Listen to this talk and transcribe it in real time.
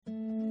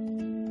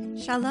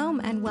Shalom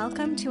and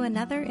welcome to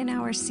another in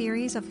our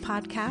series of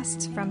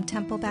podcasts from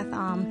Temple Beth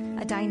Am,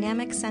 a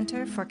dynamic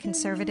center for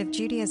conservative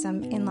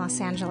Judaism in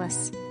Los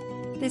Angeles.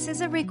 This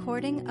is a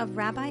recording of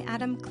Rabbi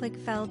Adam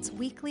Kligfeld's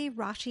weekly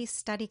Rashi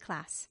study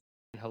class.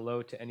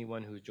 Hello to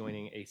anyone who's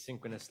joining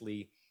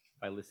asynchronously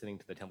by listening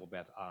to the Temple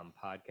Beth Am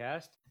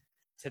podcast.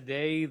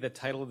 Today, the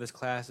title of this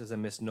class is a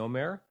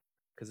misnomer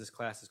because this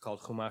class is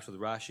called Chumash with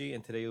Rashi,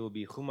 and today it will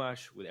be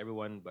Chumash with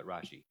everyone but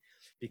Rashi,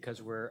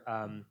 because we're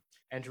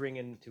entering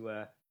into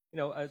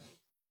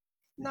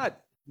not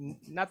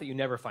that you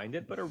never find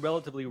it, but a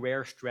relatively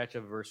rare stretch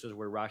of verses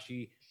where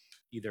Rashi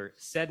either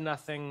said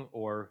nothing,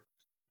 or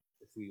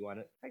if we want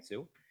to, hi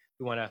Sue,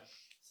 we want to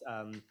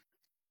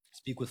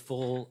speak with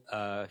full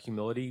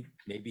humility.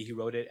 Maybe he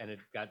wrote it and it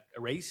got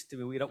erased. I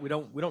mean, we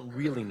don't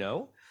really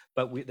know,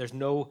 but there's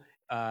no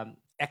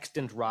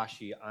extant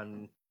Rashi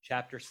on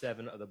chapter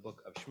 7 of the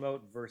book of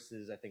Shemot,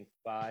 verses I think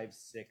 5,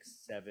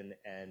 6, 7,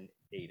 and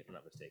 8, if I'm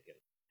not mistaken.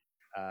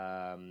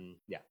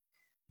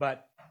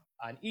 But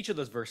on each of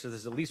those verses,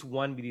 there's at least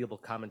one medieval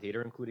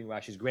commentator, including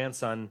Rashi's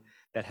grandson,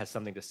 that has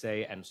something to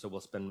say. And so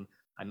we'll spend,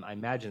 I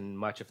imagine,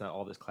 much, if not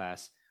all, this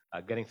class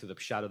getting through the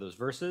pshat of those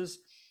verses,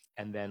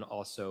 and then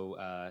also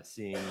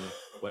seeing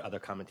what other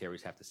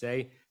commentaries have to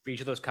say. For each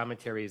of those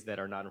commentaries that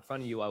are not in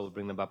front of you, I will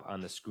bring them up on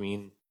the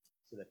screen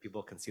so that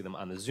people can see them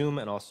on the Zoom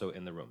and also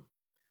in the room.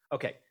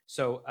 Okay,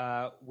 so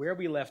where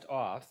we left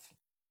off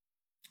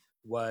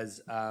was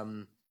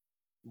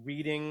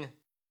reading.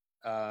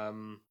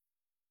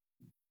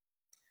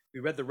 We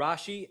read the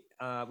Rashi.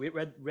 We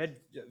read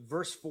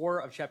verse 4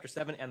 of chapter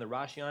 7 and the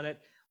Rashi on it.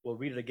 We'll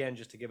read it again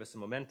just to give us some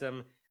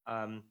momentum.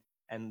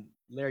 And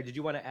Larry, did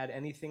you want to add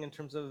anything in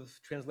terms of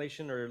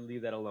translation, or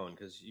leave that alone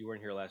because you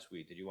weren't here last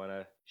week? Did you want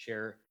to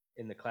share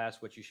in the class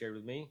what you shared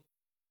with me?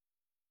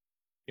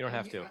 You don't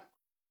have to.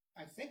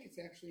 I think it's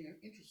actually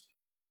interesting.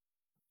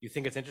 You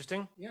think it's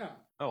interesting? Yeah.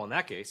 Oh, in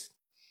that case.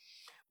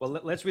 Well,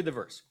 let's read the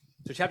verse.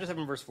 So chapter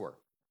 7, verse 4.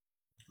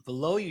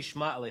 V'lo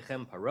yishma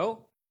alechem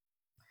paro.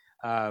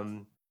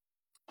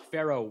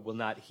 Pharaoh will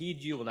not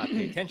heed you, will not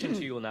pay attention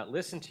to you, will not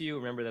listen to you.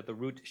 Remember that the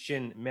root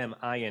shin mem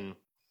ayin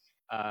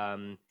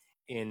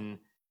in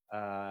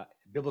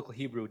biblical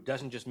Hebrew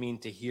doesn't just mean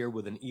to hear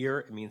with an ear;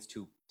 it means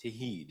to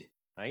heed.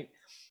 Right?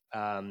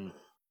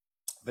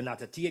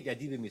 V'natati et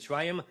yadi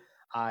b'Mitzrayim.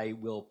 I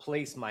will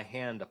place my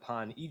hand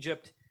upon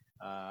Egypt.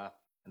 And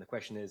the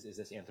question is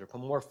this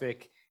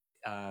anthropomorphic,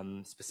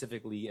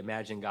 specifically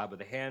imagine God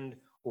with a hand,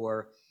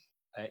 or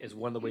is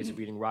one of the ways of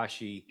reading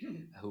Rashi,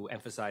 who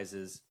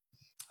emphasizes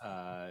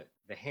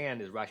the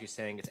hand, is Rashi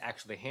saying it's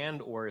actually the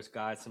hand, or is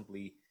God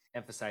simply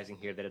emphasizing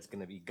here that it's going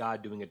to be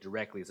God doing it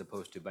directly as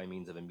opposed to by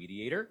means of a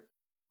mediator?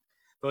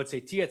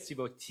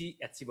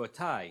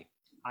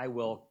 I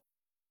will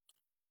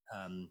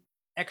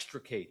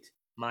extricate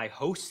my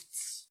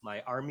hosts,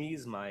 my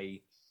armies,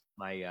 my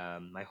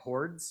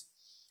hordes,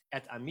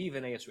 et ami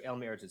v'nei Yisrael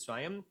me'eretz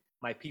Mitzrayim,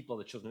 my people,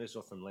 the children of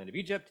Israel from the land of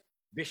Egypt,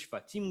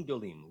 bishvatim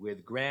dolim,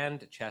 with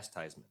grand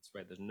chastisements.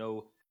 Right? There's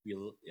no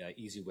real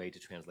easy way to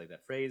translate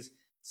that phrase.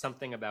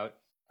 Something about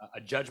a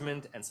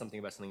judgment and something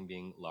about something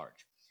being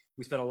large.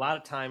 We spent a lot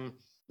of time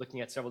looking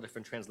at several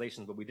different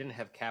translations, but we didn't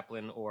have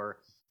Kaplan or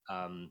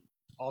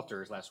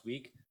Alters last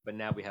week, but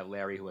now we have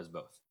Larry, who has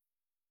both.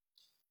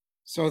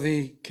 So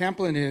the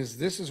Kaplan is,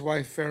 this is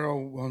why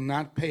Pharaoh will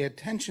not pay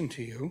attention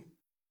to you,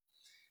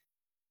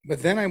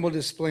 but then I will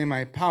display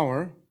my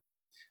power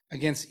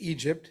against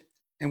Egypt,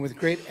 and with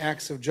great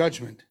acts of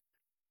judgment,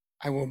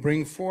 I will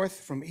bring forth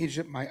from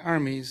Egypt my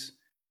armies,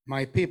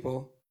 my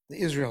people,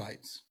 the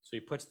Israelites. So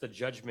he puts the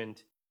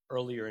judgment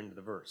earlier into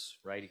the verse,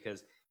 right?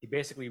 Because he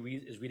basically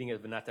is reading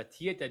it,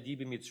 V'natati et yadi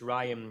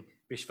b'Mitzrayim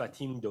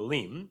bishvatim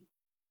dolim,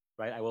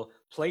 right? I will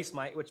place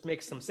which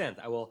makes some sense.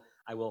 I will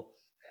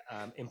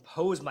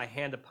impose my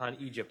hand upon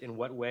Egypt. In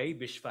what way?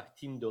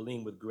 Bishvatim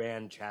dolim, with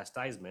grand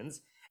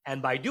chastisements.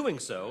 And by doing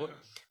so,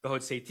 I will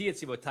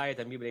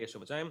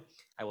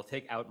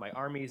take out my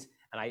armies.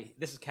 And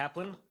this is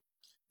Kaplan.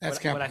 That's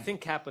Kaplan. What I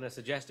think Kaplan is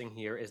suggesting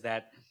here is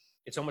that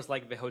it's almost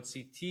like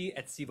Vehotziti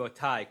et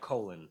sivotai,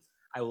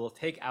 I will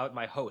take out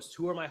my hosts.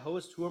 Who are my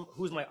hosts?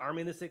 Who's my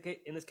army in this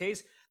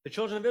case? The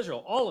children of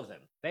Israel, all of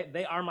them.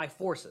 They are my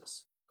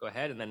forces. Go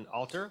ahead, and then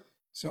Alter.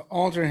 So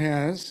Alter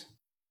has,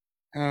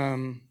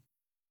 and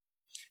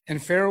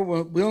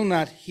Pharaoh will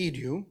not heed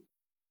you.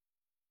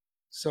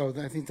 So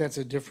I think that's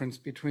a difference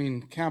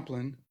between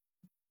Kaplan,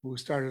 who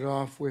started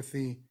off with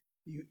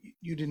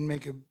you didn't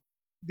make a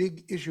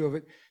big issue of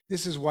it.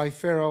 This is why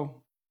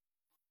Pharaoh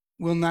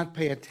will not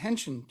pay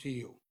attention to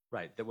you.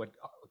 Right. That what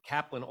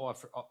Kaplan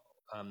offers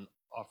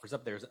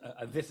up there is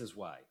this is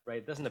why. Right.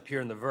 It doesn't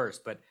appear in the verse,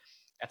 but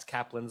that's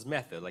Kaplan's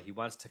method. Like he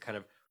wants to kind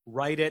of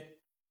write it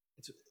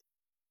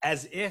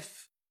as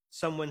if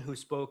someone who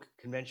spoke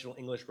conventional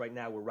English right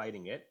now were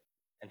writing it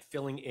and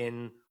filling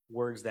in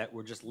words that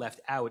were just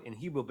left out in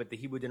Hebrew, but the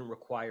Hebrew didn't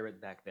require it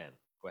back then.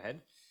 Go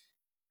ahead.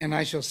 And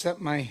I shall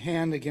set my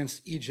hand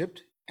against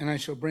Egypt, and I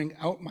shall bring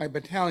out my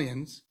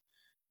battalions,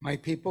 my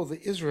people, the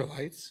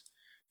Israelites,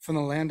 from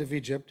the land of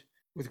Egypt,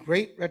 with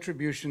great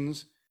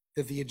retributions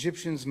that the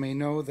Egyptians may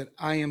know that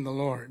I am the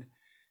Lord,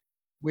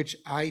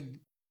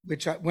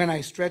 when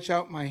I stretch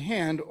out my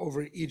hand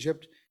over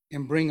Egypt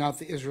and bring out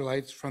the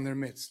Israelites from their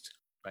midst.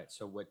 Right.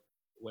 So what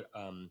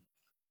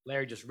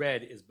Larry just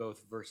read is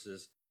both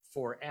verses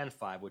 4 and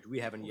 5, which we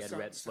haven't yet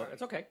read. Sorry.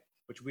 That's okay.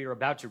 Which we are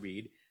about to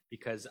read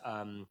because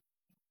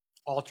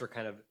Alter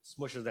kind of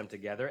smushes them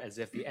together as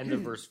if the end of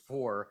verse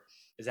 4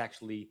 is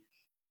actually,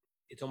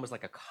 it's almost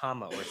like a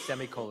comma or a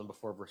semicolon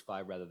before verse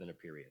 5 rather than a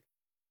period.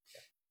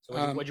 So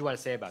what do you want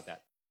to say about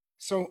that?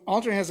 So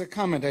Alter has a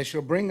comment. I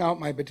shall bring out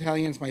my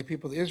battalions, my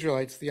people, the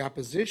Israelites. The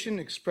opposition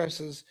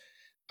expresses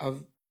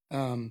of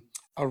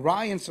a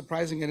wry and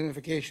surprising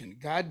identification.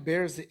 God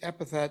bears the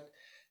epithet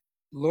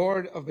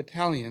Lord of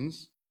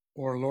battalions,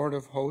 or Lord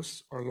of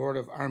hosts, or Lord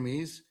of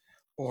armies,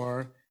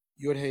 or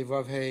Yud-He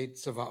Vav-He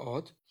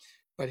Tzavaot.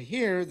 But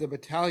here, the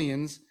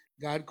battalions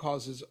God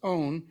calls his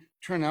own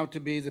turn out to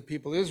be the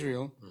people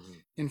Israel. Mm-hmm.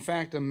 In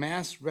fact, a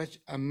mass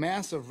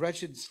of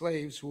wretched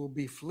slaves who will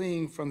be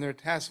fleeing from their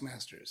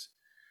taskmasters.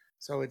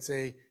 So it's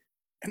an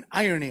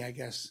irony, I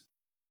guess.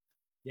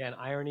 Yeah, an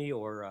irony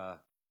or a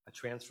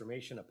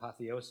transformation,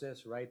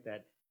 apotheosis, right?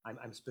 That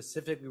I'm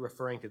specifically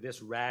referring to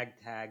this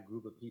ragtag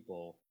group of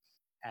people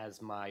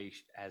as my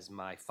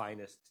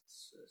finest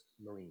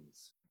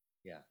Marines.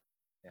 Yeah,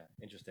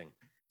 interesting.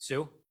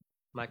 Sue,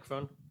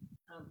 microphone.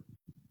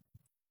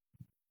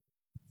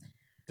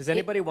 Does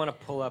anybody want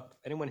to pull up,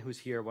 anyone who's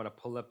here want to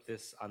pull up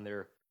this on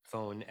their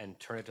phone and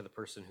turn it to the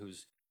person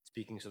who's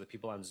speaking so that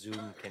people on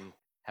Zoom can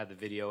have the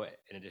video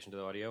in addition to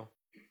the audio?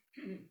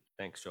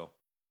 Thanks, Joel.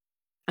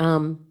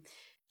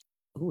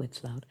 Oh,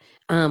 it's loud.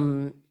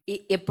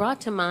 It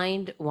brought to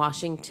mind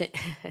Washington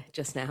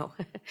just now.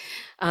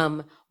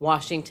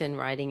 Washington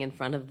riding in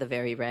front of the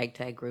very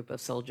ragtag group of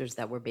soldiers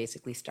that were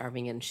basically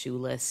starving and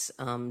shoeless,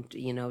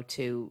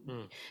 to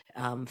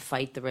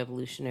fight the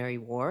Revolutionary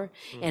War.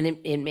 And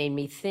it made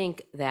me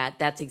think that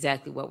that's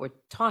exactly what we're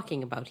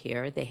talking about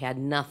here. They had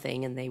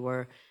nothing and they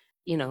were,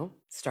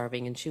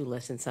 starving and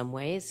shoeless in some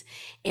ways.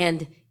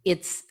 And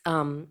it's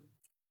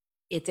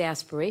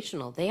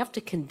aspirational. They have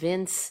to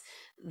convince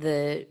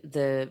the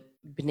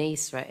Bnei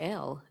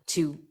Israel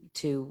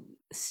to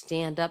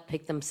stand up,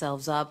 pick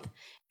themselves up,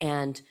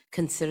 and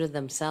consider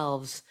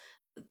themselves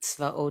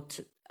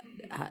tzvaot,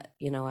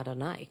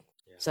 Adonai.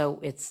 Yeah. So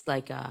it's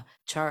like a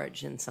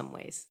charge in some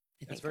ways.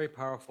 That's very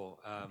powerful.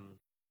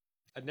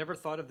 I'd never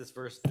thought of this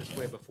verse this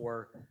way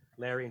before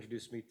Larry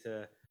introduced me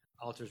to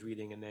Alter's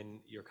reading and then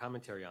your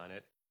commentary on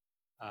it.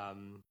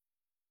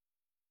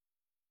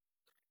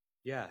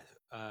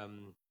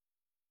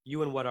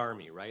 You and what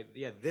army, right?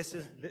 Yeah, this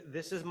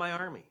is my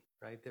army,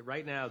 right?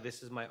 Right now,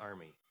 this is my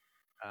army,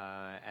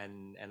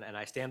 and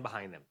I stand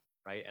behind them,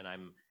 right? And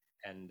I'm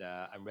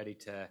ready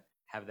to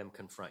have them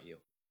confront you.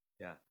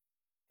 Yeah,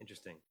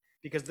 interesting.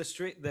 Because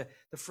the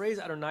phrase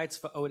Adonai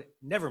Tzvaot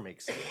never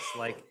makes sense.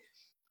 Like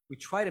we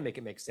try to make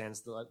it make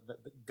sense. The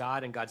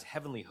God and God's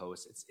heavenly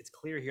hosts. It's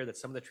clear here that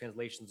some of the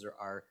translations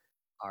are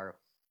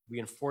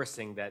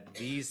reinforcing that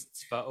these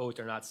Tzvaot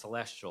are not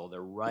celestial.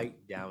 They're right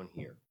down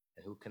here.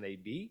 And who can they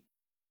be?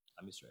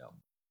 I'm Israel.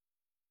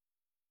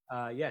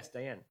 Yes,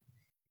 Diane.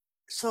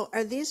 So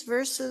are these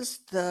verses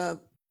the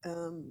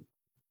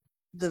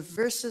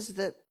verses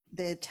that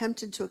they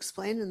attempted to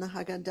explain in the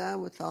Haggadah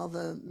with all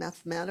the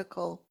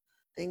mathematical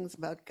things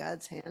about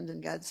God's hand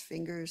and God's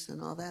fingers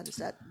and all that?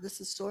 This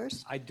is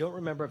source? I don't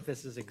remember if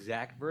this is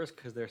exact verse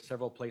because there are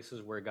several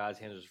places where God's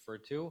hand is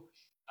referred to.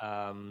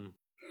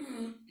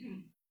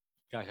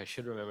 Gosh, I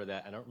should remember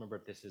that. I don't remember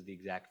if this is the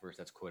exact verse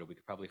that's quoted. We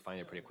could probably find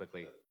it pretty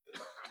quickly.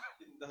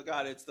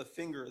 God, it's the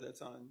finger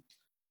that's on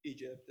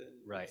Egypt, and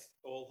right.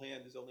 The whole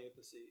hand is only at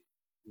the sea.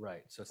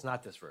 Right. So it's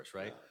not this verse,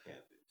 right? No,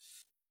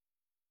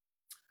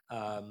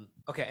 yeah.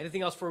 Okay.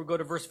 Anything else before we go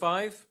to verse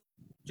 5?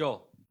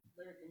 Joel.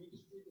 Larry, can you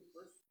just read the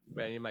first?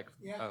 Right. Your mic.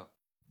 Yeah. Oh.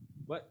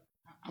 What?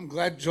 I'm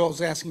glad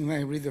Joel's asking me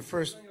to read the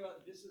first.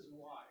 This is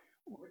why.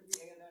 Where did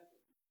we get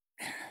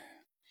that?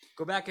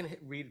 Go back and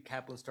read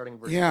Kaplan starting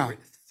verse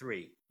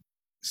 3.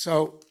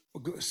 So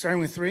starting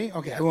with 3,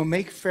 okay. I will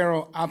make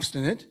Pharaoh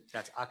obstinate.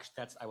 That's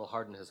I will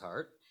harden his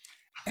heart.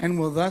 And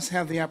will thus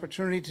have the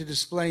opportunity to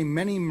display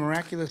many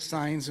miraculous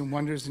signs and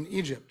wonders in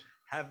Egypt.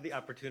 Have the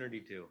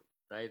opportunity to,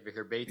 right?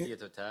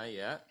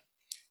 Yeah.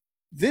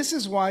 This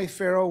is why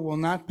Pharaoh will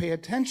not pay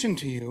attention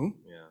to you.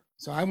 Yeah.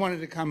 So I wanted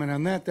to comment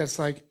on that. That's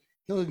like,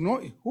 he'll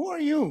ignore you. Who are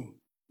you?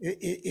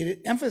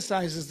 It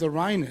emphasizes the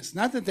wryness.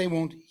 Not that they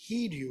won't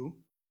heed you,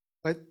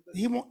 but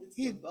he won't. That's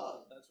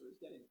what he's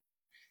getting.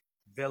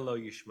 Velo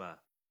Yishma.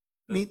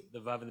 The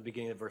vav in the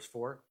beginning of verse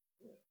 4.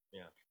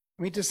 Yeah.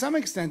 I mean, to some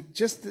extent,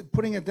 just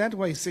putting it that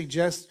way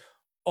suggests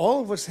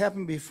all of what's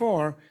happened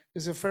before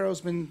is that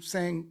Pharaoh's been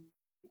saying,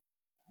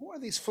 who are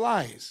these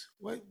flies?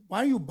 Why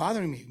are you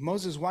bothering me?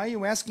 Moses, why are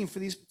you asking for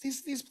these?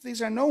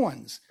 These are no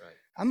ones. Right.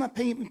 I'm not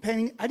paying.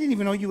 I didn't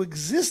even know you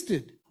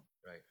existed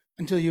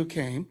until you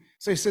came.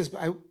 So he says,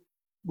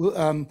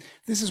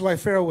 this is why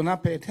Pharaoh will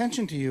not pay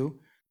attention to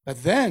you,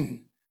 but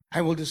then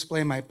I will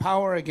display my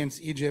power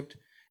against Egypt,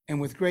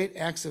 and with great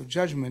acts of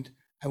judgment,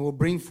 I will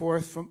bring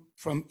forth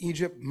from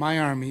Egypt my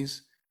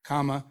armies,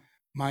 comma,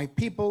 my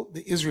people,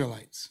 the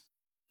Israelites.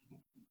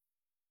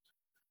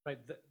 Right.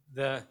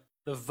 The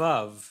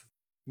vav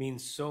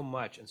means so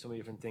much and so many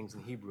different things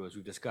in Hebrew, as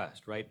we've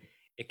discussed, right?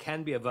 It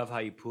can be a vav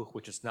hayipuch,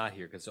 which is not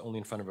here because it's only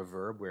in front of a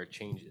verb, where it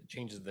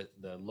changes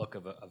the look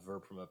of a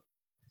verb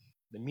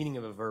the meaning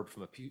of a verb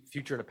from a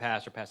future to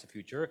past or past to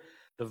future.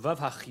 The vav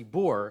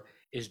hachibur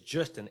is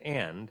just an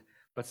and,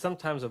 but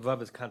sometimes a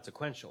vav is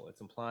consequential.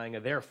 It's implying a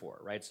therefore,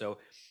 right? So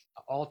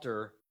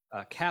Alter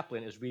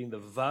Kaplan is reading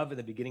the vav in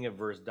the beginning of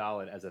verse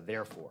Dalet as a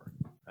therefore,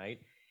 right?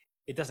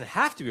 It doesn't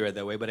have to be read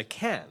that way, but it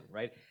can,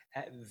 right?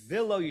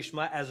 Vilo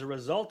Yishma, as a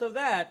result of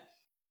that,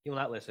 he will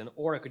not listen,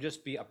 or it could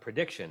just be a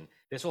prediction.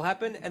 This will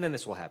happen, and then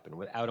this will happen,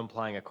 without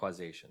implying a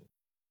causation.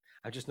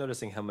 I'm just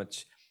noticing how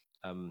much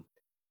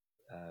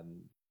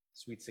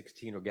Sweet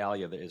 16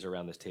 regalia there is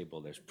around this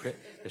table. There's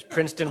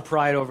Princeton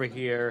Pride over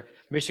here,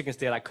 Michigan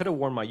State. I could have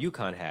worn my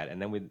Yukon hat, and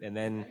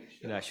then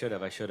I should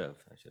have. Could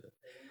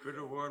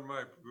have worn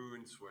my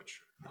Bruin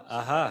sweatshirt.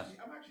 I'm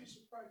actually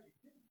surprised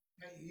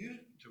you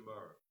didn't.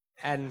 Tomorrow.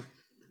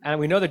 And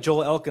we know that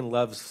Joel Elkin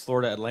loves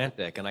Florida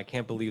Atlantic, and I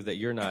can't believe that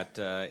you're not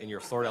in your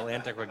Florida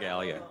Atlantic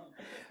regalia.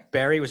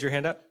 Barry, was your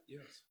hand up?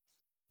 Yes.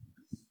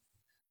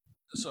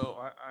 So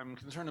I'm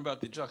concerned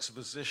about the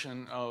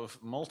juxtaposition of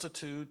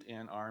multitude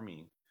and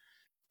army.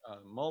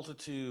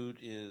 Multitude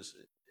is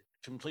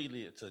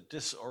it's a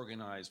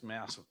disorganized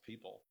mass of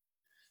people.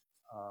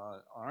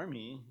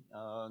 Army,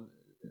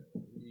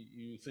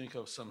 you think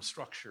of some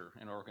structure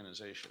and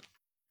organization.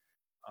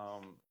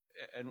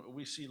 And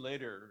we see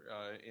later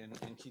in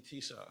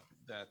Kitisa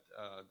that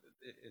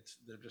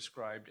they're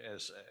described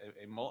as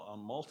a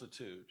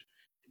multitude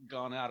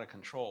gone out of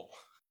control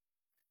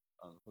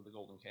for the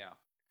golden calf.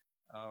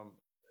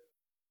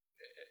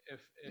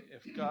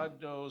 If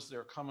God knows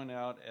they're coming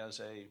out as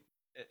a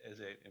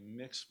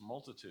mixed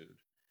multitude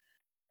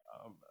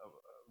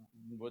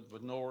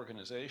with no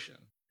organization,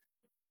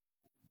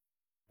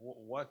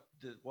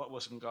 what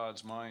was in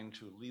God's mind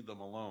to leave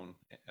them alone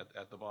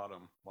at the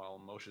bottom while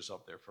Moshe's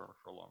up there for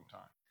a long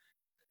time?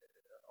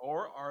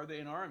 Or are they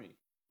an army?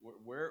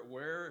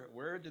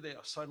 Where do they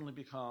suddenly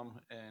become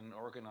an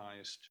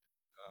organized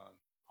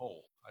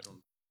whole?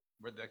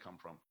 Where'd that come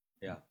from?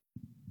 Yeah.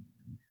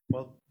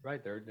 Well,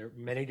 right, there are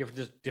many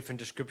different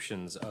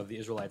descriptions of the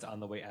Israelites on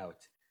the way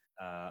out.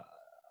 A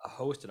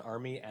host, an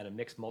army, and a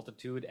mixed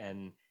multitude,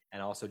 and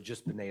also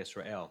just Bnei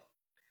Israel.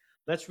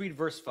 Let's read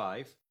verse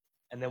 5,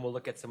 and then we'll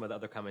look at some of the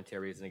other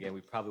commentaries. And again,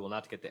 we probably will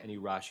not get to any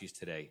Rashis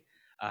today.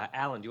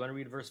 Alan, do you want to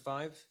read verse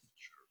 5?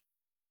 Sure.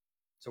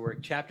 So we're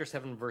at chapter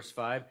 7, verse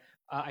 5.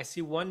 I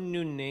see one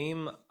new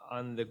name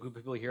on the group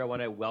of people here. I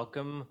want to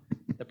welcome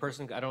the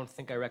person. I don't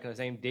think I recognize his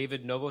name.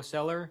 David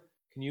Novoseller.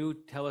 Can you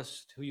tell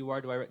us who you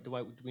are? Do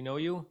we know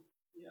you?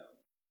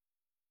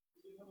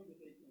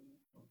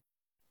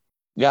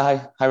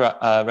 Yeah, hi,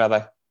 Rabbi.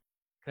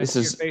 Can This I see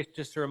is your face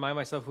just to remind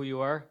myself who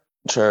you are?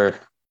 sure.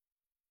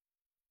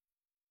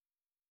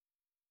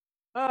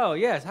 Oh,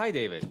 yes. Hi,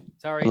 David.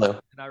 Sorry, Hello. I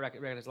did not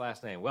recognize his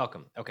last name.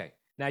 Welcome. Okay.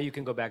 Now you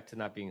can go back to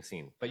not being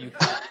seen, but you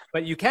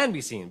can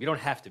be seen. You don't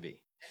have to be.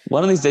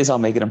 One of these days I'll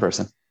make it in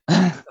person.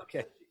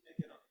 Okay.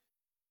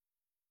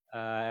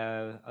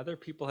 Other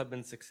people have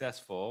been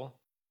successful.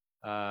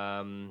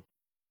 If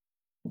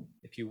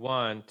you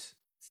want,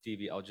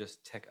 Stevie, I'll text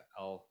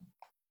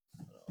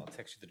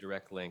you the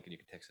direct link and you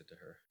can text it to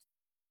her.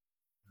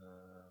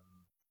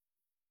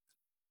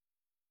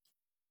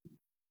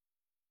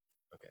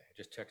 Okay, I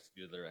just texted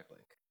you the direct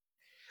link.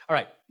 All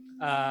right,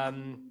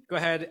 go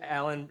ahead,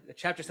 Alan.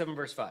 Chapter 7,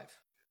 verse 5.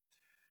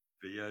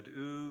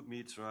 V'yad'u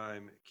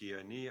Mitzrayim ki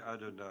ani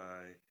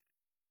Adonai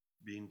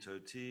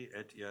bintoti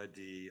et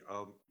yadi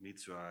al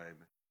Mitzrayim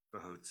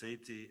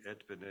v'hotzeti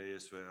et bnei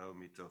Yisrael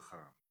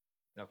mitocham.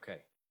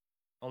 Okay,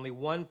 only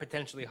one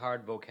potentially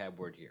hard vocab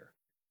word here.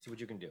 See what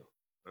you can do.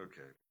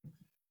 Okay,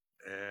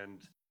 and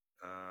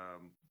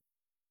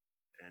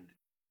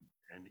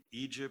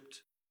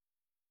Egypt.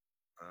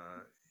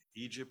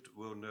 Egypt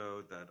will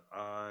know that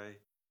I,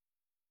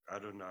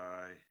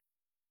 Adonai.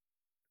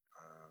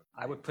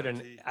 I would put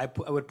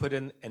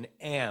in an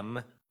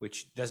am,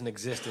 which doesn't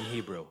exist in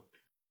Hebrew.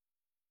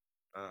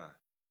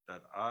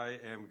 That I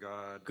am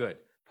God. Good.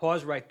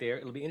 Pause right there.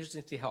 It'll be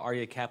interesting to see how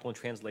Aryeh Kaplan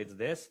translates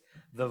this.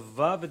 The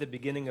vav at the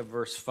beginning of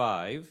verse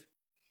 5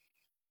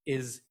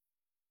 is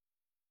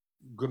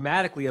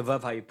grammatically a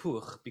vav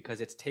hayipuch because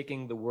it's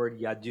taking the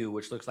word yadu,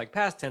 which looks like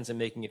past tense, and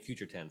making it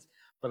future tense.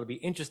 But it'll be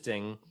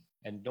interesting,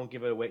 and don't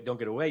get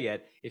away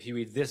yet, if you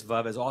read this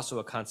vav as also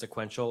a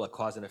consequential, a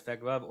cause and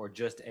effect vav, or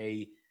just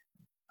a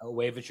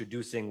way of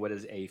introducing what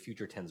is a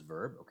future tense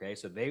verb. Okay,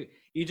 so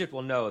Egypt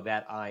will know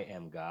that I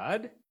am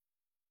God.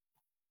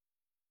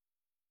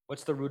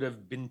 What's the root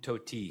of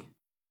bintoti?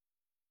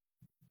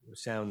 It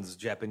sounds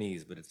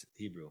Japanese, but it's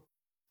Hebrew.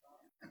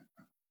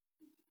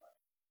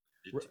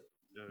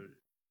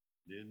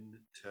 Nin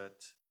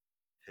tet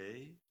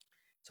hey.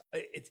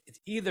 It's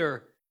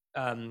either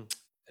nun.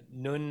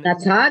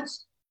 Natat?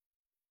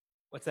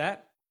 What's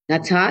that?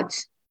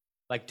 Natat?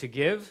 Like to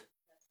give.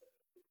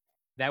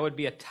 That would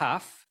be a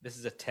taf. This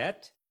is a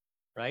tet,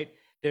 right?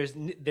 There's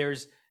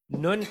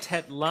Nun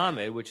tet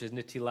lamed, which is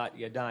nitilat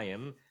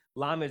yadayim,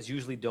 lameds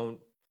usually don't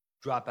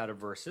drop out of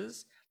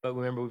verses, but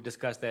remember we've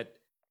discussed that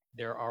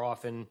there are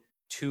often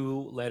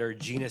two-letter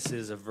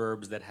genuses of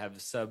verbs that have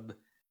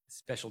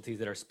subspecialties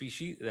that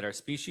are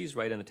species,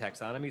 right, in the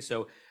taxonomy.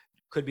 So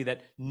could be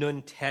that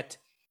nun tet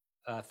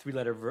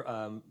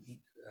three-letter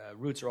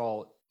roots are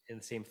all in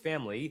the same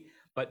family,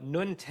 but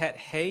nun tet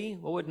hey,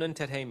 what would nun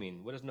tet hey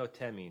mean? What does no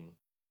te mean?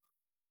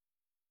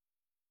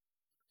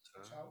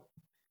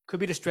 Could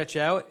be to stretch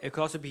out. It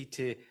could also be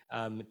to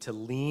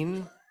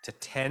lean, to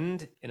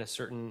tend in a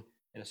certain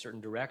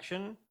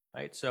direction,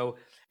 right? So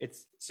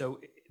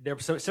there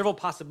are several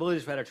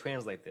possibilities for how to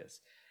translate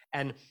this.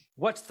 And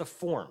what's the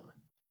form?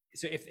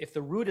 So if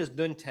the root is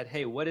nun tet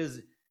hey,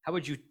 how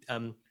would you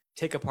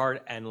take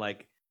apart and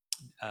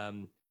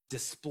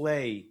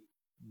display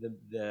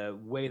the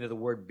way that the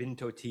word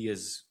bintoti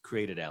is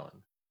created,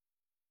 Alan?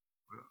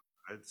 Well,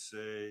 I'd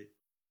say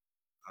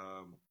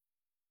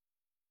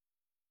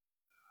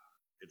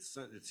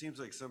it seems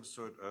like some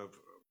sort of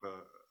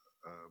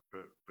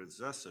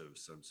possessive,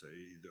 some say,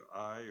 either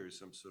I or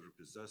some sort of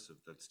possessive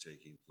that's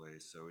taking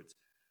place. So it's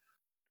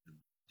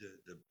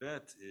the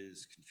bet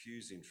is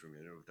confusing for me.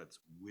 I don't know if that's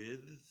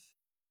with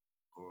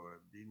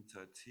or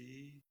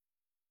bintati.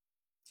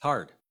 It's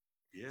hard.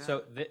 Yeah.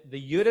 So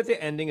the yud at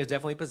the ending is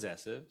definitely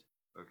possessive.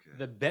 Okay.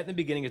 The bet in the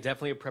beginning is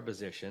definitely a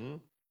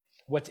preposition.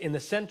 What's in the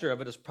center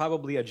of it is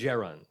probably a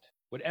gerund.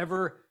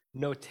 Whatever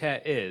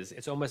notet is,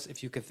 it's almost,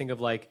 if you could think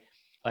of like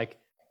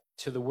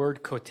to the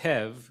word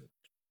kotev,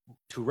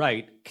 to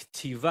write,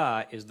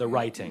 ktiva is the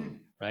writing,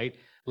 right?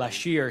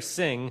 Lashir,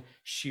 sing,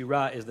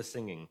 shira is the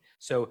singing.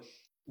 So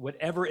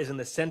whatever is in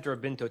the center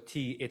of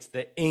bintoti, it's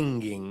the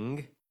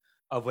inging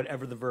of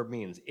whatever the verb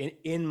means.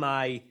 In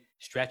my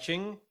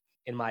stretching,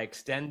 in my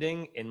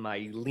extending, in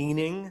my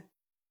leaning,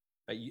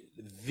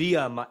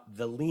 via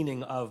the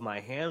leaning of my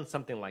hand,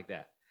 something like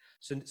that.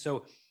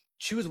 So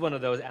choose one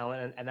of those,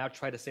 Alan, and now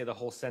try to say the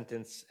whole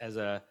sentence as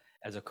a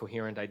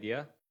coherent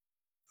idea.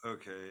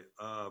 Okay.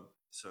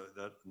 So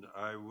that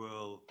I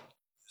will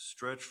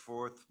stretch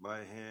forth my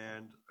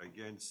hand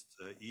against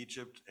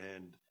Egypt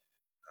and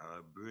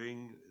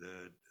bring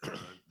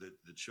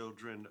the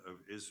children of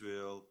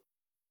Israel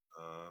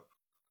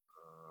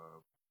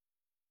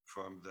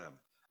from them.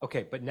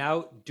 Okay, but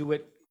now do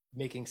it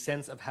making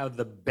sense of how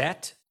the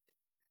bet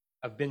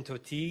of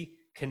bintoti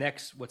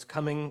connects what's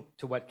coming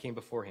to what came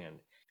beforehand.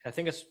 I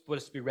think it's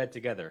supposed to be read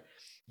together.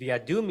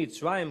 V'yadu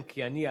Mitzrayim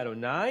ki ani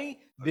Adonai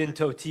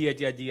bintoti et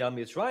yadi al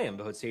Mitzrayim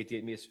v'hotzeiti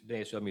et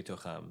bnei Yisrael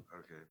mitocham.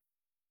 Okay,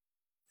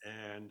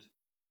 and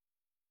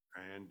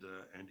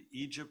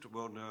Egypt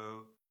will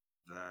know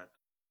that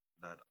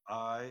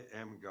I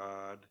am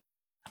God,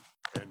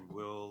 and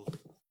will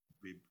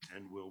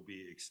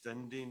be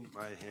extending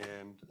my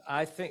hand.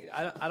 I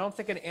don't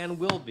think an and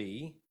will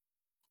be.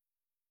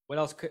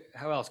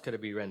 How else could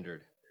it be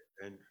rendered?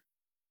 And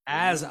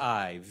as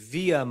I,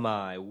 via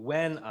my,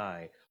 when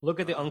I. Look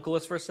at the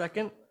uncleus for a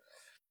second.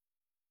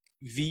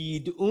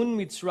 Vid'un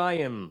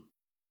Mitzrayim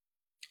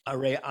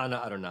are ana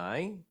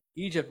Adonai.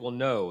 Egypt will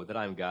know that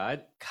I'm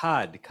God.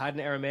 Kad in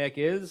Aramaic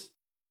is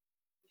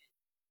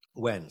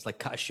when. It's like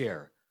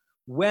kasher.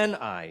 When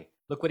I,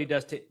 look what he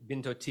does to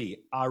bintoti.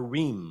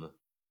 Arim,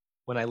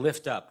 when I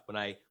lift up, when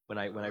I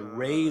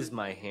raise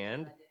my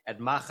hand. At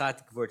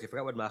machat gvorti, I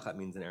forgot what machat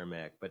means in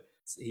Aramaic, but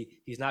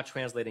he's not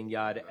translating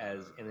yad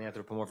as an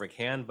anthropomorphic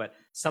hand, but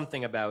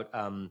something about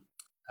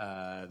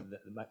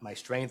my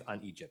strength on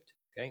Egypt.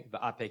 Okay,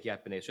 va'apek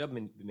yat b'nei Yisrael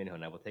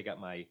b'minhon. I will take out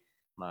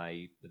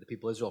the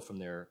people of Israel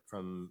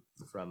from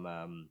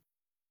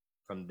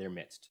their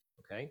midst.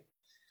 Okay,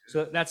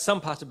 so that's some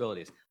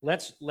possibilities.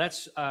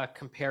 Let's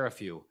compare a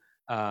few.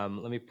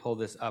 Let me pull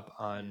this up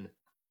on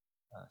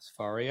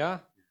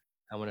Sfaria.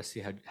 I want to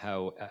see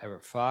how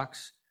Everett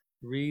Fox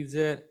reads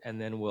it, and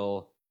then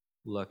we'll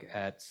look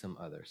at some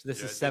others.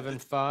 This is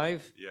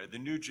 7.5. Yeah, the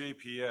new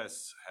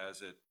JPS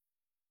has it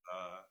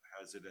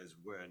as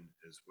when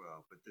as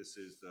well, but this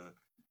is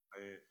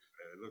I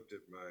looked at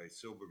my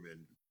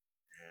Silberman,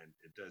 and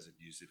it doesn't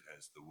use it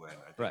as the when.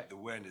 I think the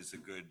when is a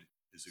good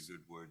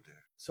word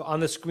there. So on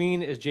the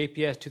screen is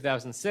JPS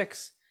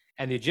 2006,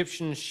 and the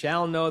Egyptians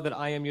shall know that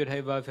I am Yud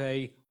Hey Vav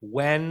Hey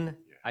when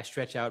I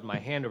stretch out my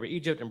hand over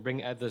Egypt and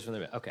bring others from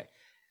the okay.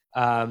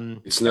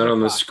 It's not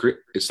on the screen.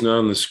 It's not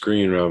on the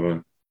screen,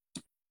 Rabbi.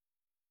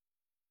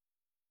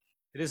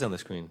 It is on the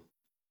screen.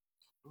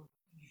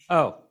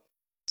 Oh,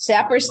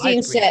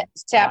 Saperstein said.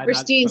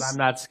 Saperstein.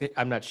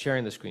 I'm not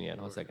sharing the screen yet.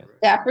 Hold a second.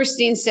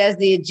 Saperstein says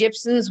the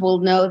Egyptians will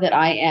know that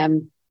I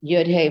am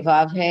Yud Hey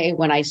Vav Hey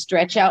when I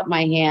stretch out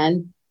my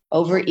hand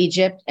over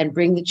Egypt and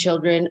bring the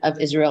children of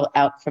Israel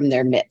out from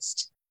their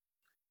midst.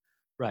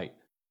 Right.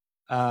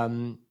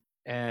 And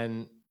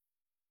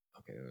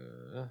okay.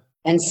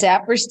 And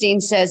Saperstein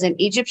says, and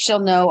Egypt shall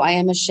know I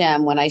am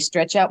Hashem when I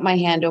stretch out my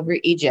hand over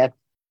Egypt,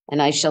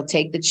 and I shall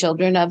take the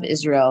children of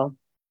Israel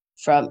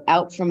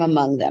out from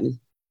among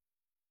them.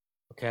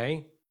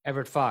 Okay.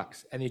 Everett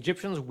Fox. And the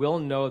Egyptians will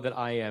know that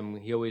I am,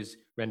 he always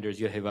renders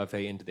Yud Hey Vav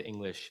Hey into the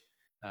English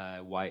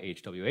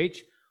YHWH.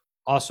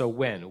 Also,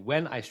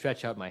 when I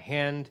stretch out my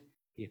hand,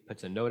 he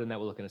puts a note in that,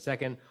 we'll look in a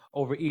second,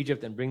 over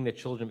Egypt and bring the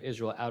children of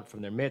Israel out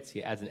from their midst.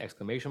 He adds an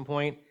exclamation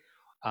point.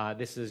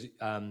 This is,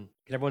 can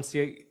everyone see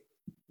it?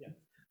 Yeah.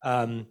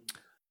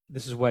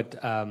 This is what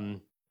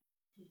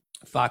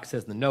Fox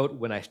says in the note.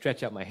 When I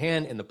stretch out my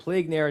hand, in the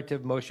plague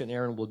narrative, Moshe and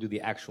Aaron will do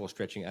the actual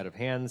stretching out of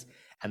hands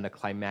and the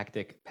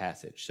climactic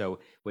passage. So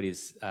what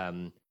he's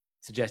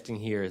suggesting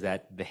here is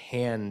that the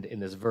hand in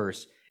this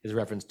verse is a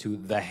reference to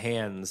the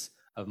hands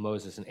of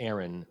Moses and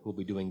Aaron who will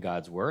be doing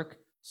God's work.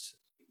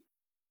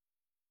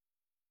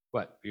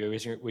 What? Were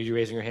you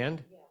raising your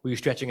hand? Yeah. Were you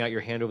stretching out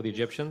your hand over the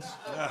Egyptians?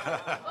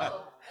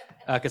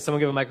 Could someone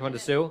give a microphone to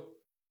Sue?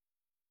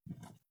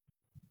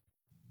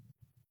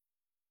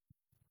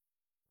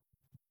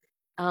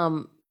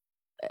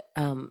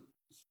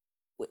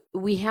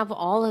 We have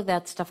all of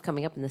that stuff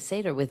coming up in the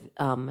Seder with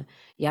Yad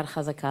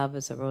Chazakah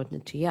v'Zarot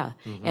Netuyah.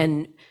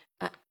 And,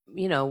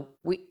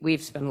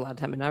 we've spent a lot of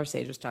time in our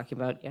Seders talking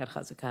about Yad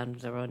Chazakah and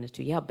Zarot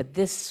Netuyah, but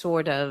this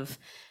sort of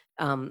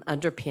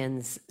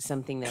underpins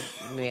something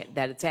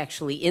that it's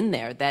actually in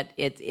there, that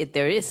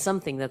there is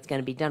something that's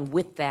going to be done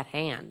with that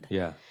hand.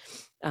 Yeah.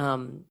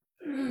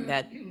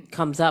 That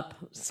comes up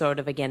sort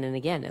of again and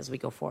again as we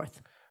go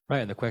forth. Right,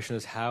 and the question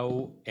is,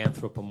 how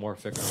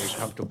anthropomorphic are we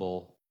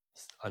comfortable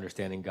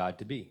understanding God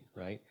to be,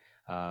 right?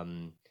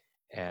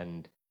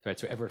 And right,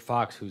 so Everett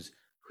Fox,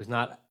 he's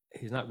not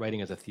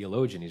writing as a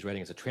theologian, he's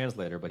writing as a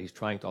translator, but he's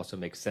trying to also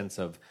make sense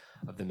of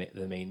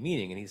the main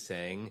meaning, and he's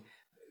saying,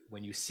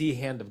 when you see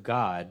hand of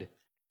God,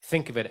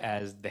 think of it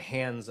as the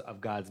hands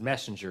of God's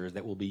messengers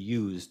that will be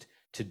used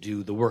to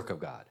do the work of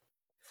God.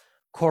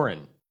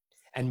 Korin,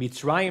 and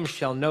Mitzrayim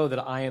shall know that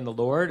I am the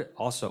Lord,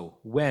 also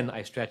when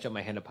I stretch out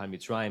my hand upon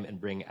Mitzrayim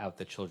and bring out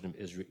the children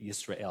of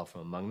Israel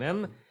from among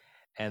them.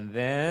 And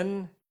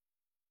then,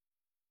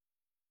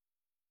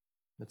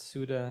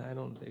 Metsuda,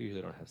 I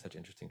usually don't have such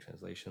interesting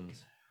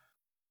translations.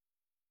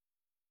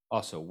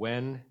 Also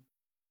when,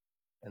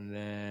 and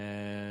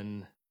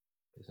then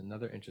there's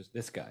another interest,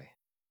 this guy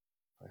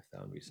I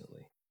found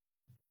recently.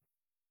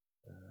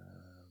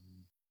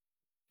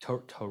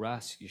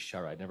 Toras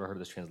Yishara, I'd never heard of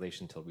this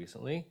translation until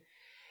recently.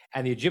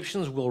 And the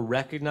Egyptians will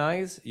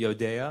recognize,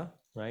 Yodea,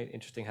 right?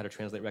 Interesting how to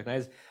translate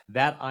recognize,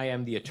 that I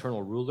am the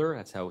eternal ruler.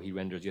 That's how he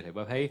renders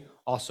Yod-Heh-Vav-Heh.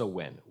 Also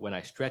when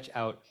I stretch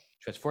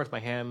forth my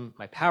hand,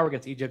 my power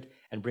against Egypt,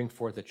 and bring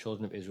forth the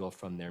children of Israel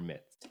from their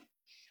midst.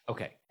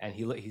 Okay, and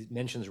he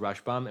mentions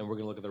Rashbam, and we're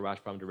going to look at the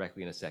Rashbam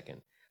directly in a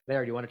second.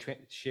 Larry, do you want to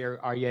share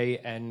Aryeh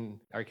and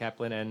Ari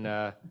Kaplan and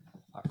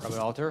Robert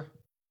Alter?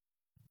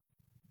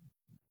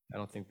 I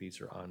don't think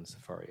these are on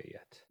Safari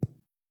yet.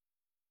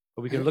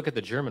 But we can look at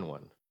the German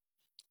one.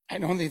 I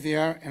don't think they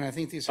are, and I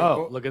think these are.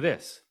 Oh, look at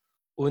this.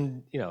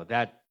 Und,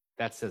 that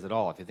says it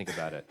all if you think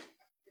about it.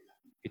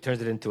 He turns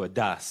it into a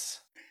das.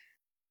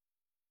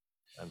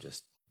 I'm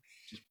just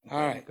all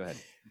right. Go ahead.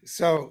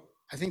 So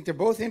I think they're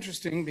both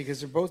interesting because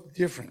they're both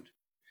different.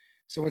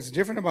 So what's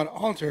different about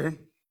Alter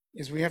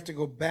is we have to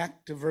go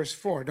back to verse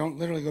 4. Don't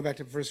literally go back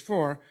to verse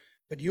 4,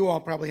 but you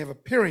all probably have a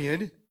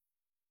period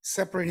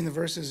separating the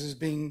verses as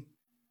being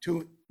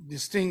two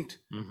distinct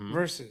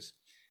verses.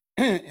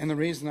 And the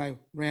reason I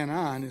ran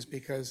on is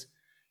because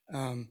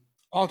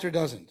Alter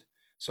doesn't.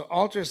 So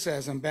Alter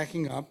says, I'm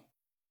backing up,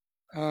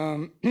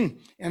 and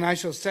I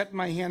shall set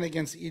my hand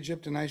against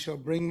Egypt, and I shall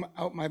bring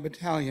out my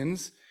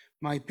battalions,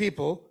 my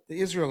people, the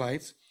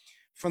Israelites,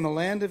 from the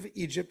land of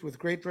Egypt with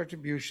great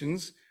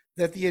retributions,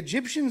 that the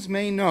Egyptians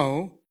may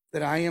know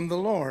that I am the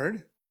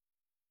Lord,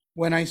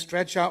 when I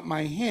stretch out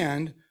my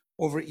hand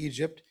over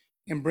Egypt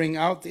and bring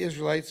out the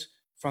Israelites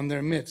from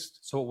their midst.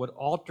 So what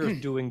Alter is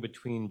doing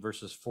between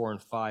verses 4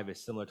 and 5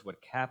 is similar to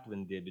what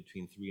Kaplan did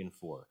between 3 and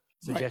 4,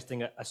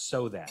 suggesting a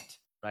so that,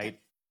 right?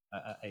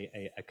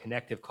 A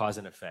connective cause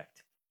and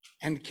effect.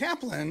 And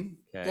Kaplan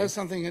does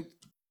something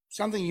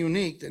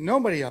unique that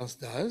nobody else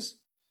does.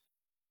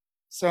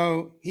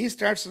 So he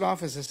starts it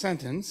off as a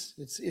sentence.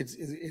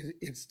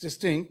 It's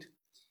distinct,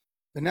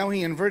 but now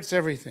he inverts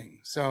everything.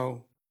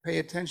 So pay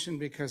attention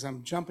because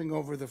I'm jumping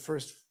over the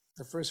first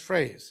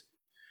phrase.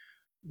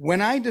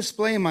 When I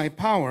display my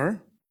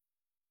power,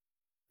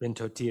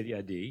 Bintoti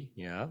yadi,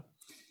 yeah.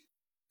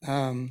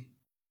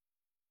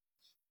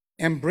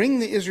 And bring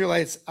the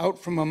Israelites out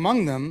from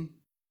among them,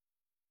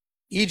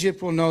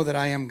 Egypt will know that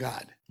I am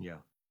God. Yeah.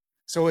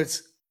 So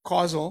it's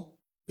causal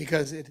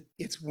because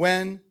it's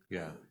when.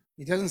 Yeah.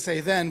 He doesn't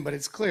say then, but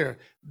it's clear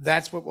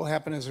that's what will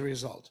happen as a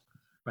result.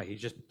 Right.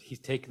 He's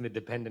taking the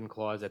dependent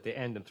clause at the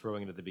end and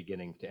throwing it at the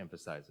beginning to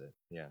emphasize it.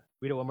 Yeah.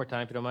 Read it one more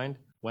time if you don't mind.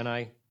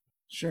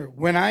 Sure.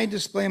 When I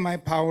display my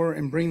power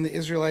and bring the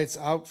Israelites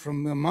out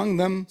from among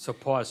them. So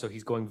pause. So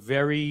he's going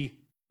very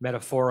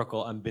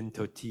metaphorical on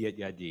bintoti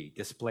yadi,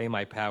 display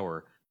my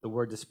power. The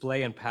word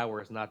display and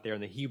power is not there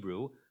in the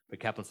Hebrew, but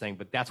Kaplan's saying,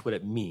 but that's what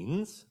it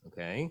means.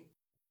 Okay.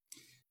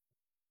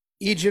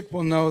 Egypt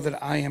will know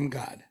that I am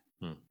God.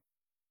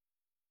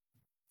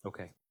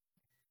 Okay.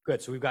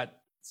 Good. So we've got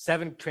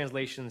 7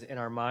 translations in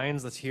our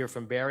minds. Let's hear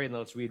from Barry and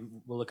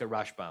we'll look at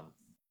Rashbam.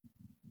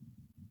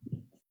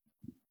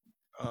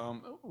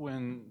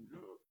 When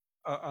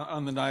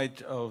On the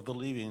night of the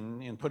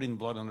leaving and putting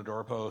blood on the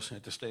doorpost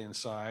and to stay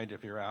inside.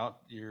 If you're out,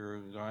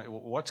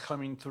 what's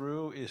coming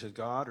through? Is it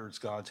God or it's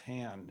God's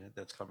hand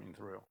that's coming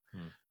through?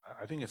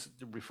 I think it's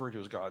referred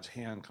to as God's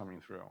hand coming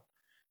through,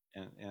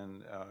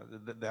 and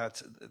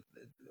that's,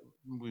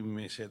 we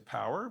may say it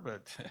power,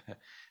 but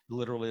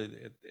literally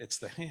it's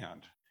the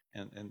hand.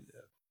 And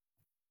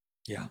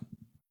yeah.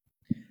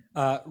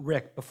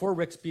 Rick, before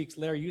Rick speaks,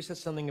 Larry, you said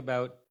something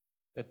about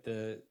that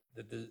the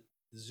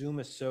Zoom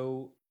is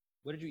so.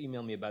 What did you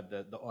email me about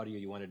the audio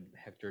you wanted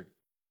Hector to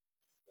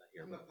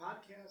hear? On the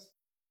podcast,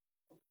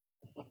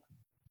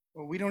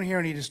 well, we don't hear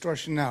any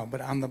distortion now,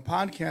 but on the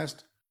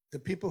podcast, the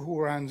people who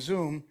were on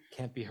Zoom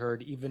can't be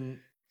heard even.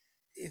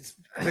 It's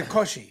the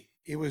koshi.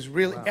 It was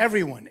really Wow.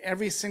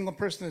 every single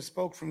person that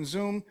spoke from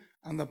Zoom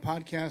on the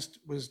podcast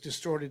was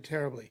distorted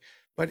terribly.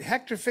 But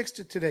Hector fixed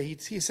it today.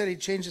 He said he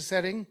changed the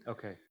setting.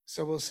 Okay.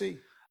 So we'll see.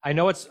 I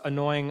know it's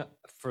annoying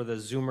for the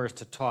Zoomers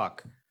to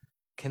talk.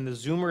 Can the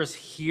Zoomers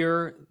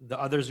hear the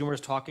other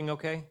Zoomers talking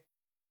okay?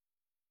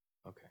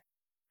 Okay.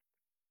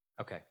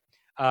 Okay.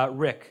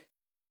 Rick.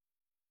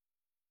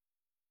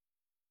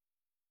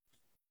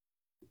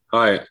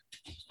 Hi.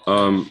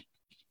 I'm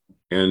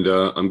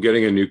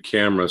getting a new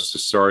camera, so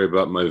sorry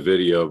about my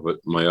video, but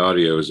my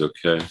audio is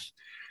okay.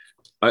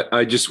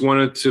 I just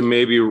wanted to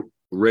maybe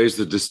raise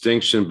the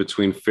distinction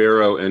between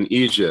Pharaoh and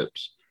Egypt.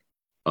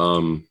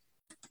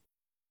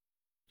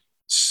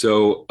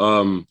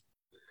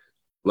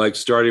 Like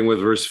starting with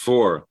verse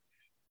 4,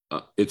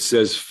 it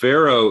says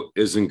Pharaoh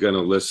isn't going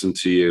to listen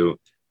to you,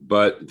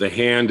 but the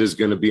hand is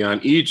going to be on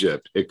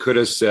Egypt. It could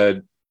have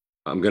said,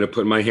 I'm going to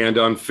put my hand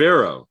on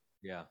Pharaoh.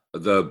 Yeah.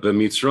 The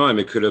B'Mitzrayim,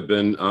 it could have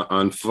been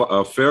on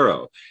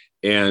Pharaoh.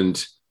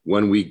 And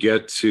when we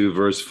get to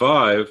verse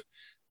 5,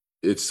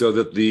 it's so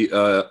that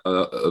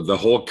the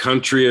whole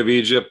country of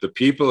Egypt, the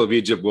people of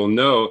Egypt will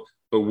know,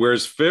 but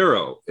where's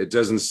Pharaoh? It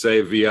doesn't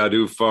say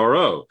Viadu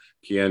Pharaoh,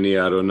 Ki Ani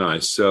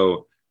Adonai.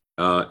 So,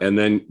 and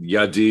then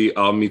Yadi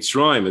al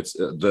Mitzrayim, it's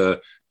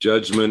the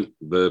judgment,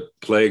 the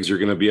plagues are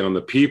going to be on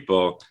the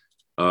people.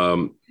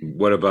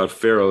 What about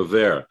Pharaoh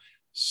there?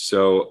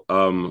 So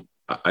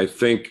I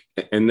think,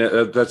 and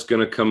that's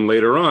going to come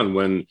later on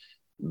when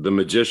the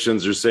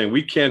magicians are saying,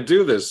 we can't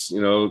do this,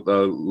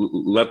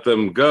 let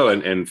them go.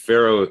 And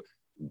Pharaoh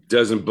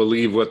doesn't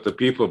believe what the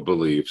people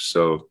believe.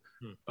 So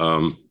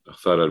I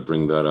thought I'd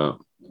bring that up.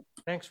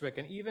 Thanks, Rick.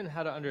 And even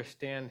how to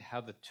understand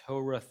how the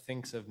Torah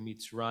thinks of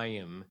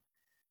Mitzrayim.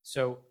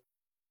 So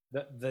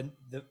the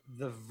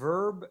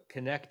verb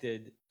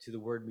connected to the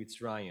word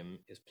Mitzrayim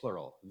is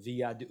plural,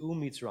 V'yadu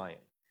Mitzrayim.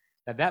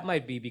 Now that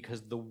might be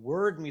because the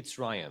word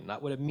Mitzrayim,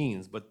 not what it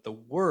means, but the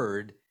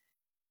word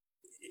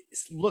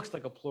looks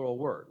like a plural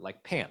word,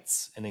 like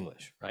pants in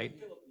English, right?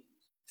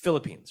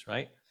 Philippines,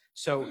 right?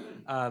 So,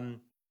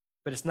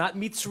 but it's not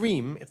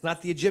Mitzrim, it's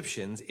not the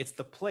Egyptians, it's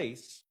the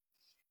place.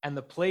 And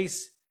the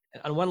place,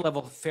 on one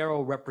level,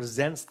 Pharaoh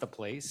represents the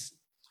place,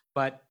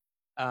 but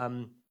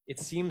it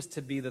seems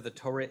to be that the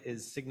Torah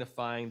is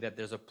signifying that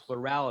there's a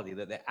plurality,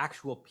 that the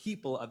actual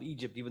people of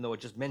Egypt, even though it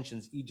just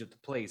mentions Egypt, the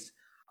place,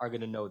 are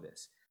going to know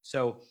this.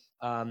 So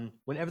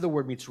whenever the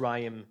word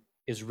Mitzrayim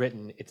is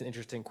written, it's an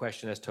interesting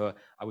question as to,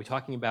 are we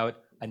talking about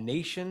a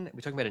nation? Are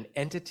we talking about an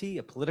entity,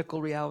 a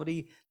political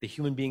reality, the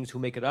human beings who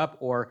make it up?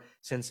 Or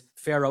since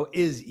Pharaoh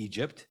is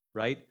Egypt,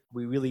 right,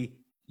 we really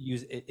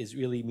use it, is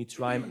really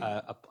Mitzrayim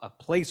a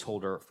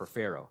placeholder for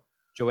Pharaoh?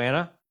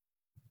 Joanna?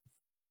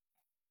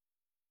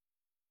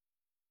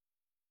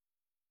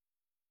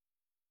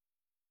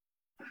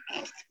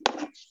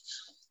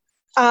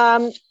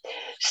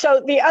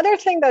 So the other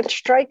thing that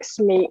strikes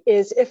me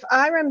is, if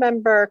I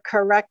remember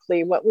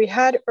correctly, what we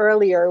had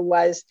earlier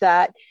was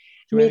that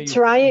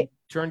Mitzrayim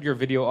turned your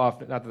video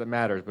off. Not that it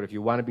matters, but if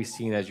you want to be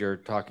seen as you're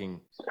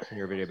talking, turn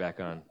your video back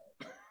on.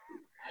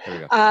 There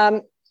we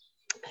go.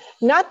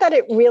 Not that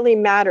it really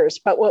matters,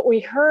 but what we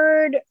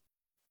heard,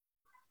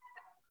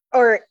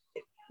 or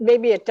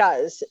maybe it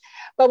does,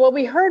 but what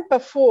we heard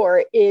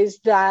before is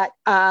that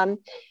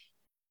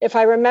if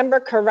I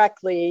remember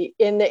correctly,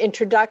 in the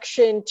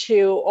introduction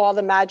to all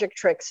the magic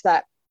tricks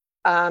that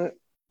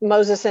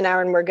Moses and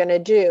Aaron were going to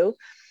do,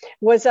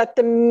 was that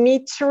the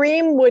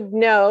Mitzrim would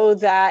know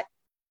that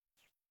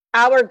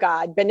our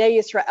God, Bnei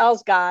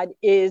Yisrael's God,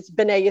 is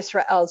Bnei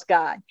Yisrael's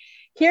God.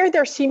 Here,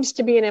 there seems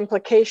to be an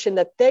implication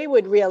that they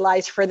would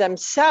realize for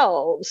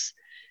themselves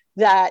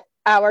that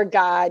our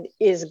God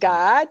is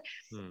God.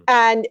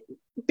 And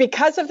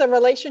because of the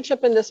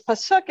relationship in this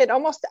pasuk, it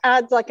almost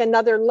adds like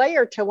another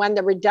layer to when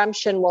the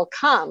redemption will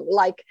come,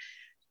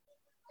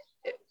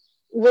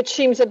 which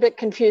seems a bit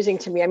confusing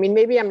to me. I mean,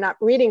 maybe I'm not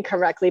reading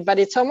correctly, but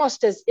it's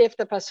almost as if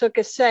the pasuk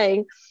is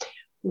saying,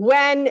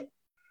 when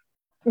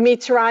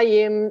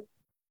Mitzrayim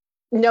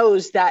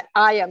knows that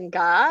I am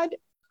God,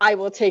 I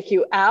will take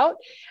you out.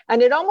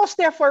 And it almost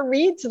therefore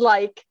reads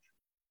like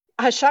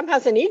Hashem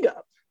has an ego.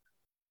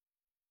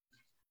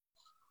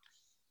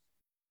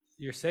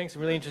 You're saying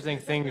some really interesting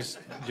things,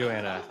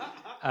 Joanna.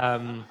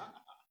 To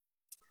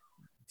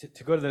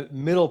go to the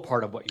middle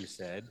part of what you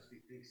said,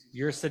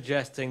 you're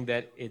suggesting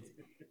that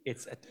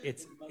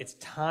it's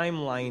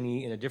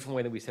timeliney in a different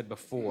way than we said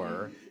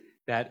before,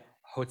 that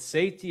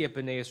Hotzeti et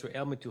bnei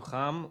Yisrael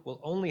mitucham will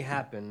only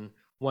happen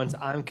once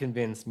I'm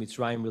convinced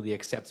Mitzrayim really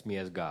accepts me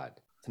as God.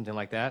 Something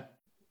like that?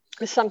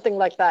 Something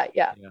like that,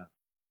 yeah.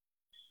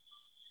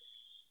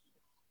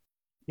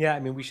 Yeah, I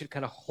mean, we should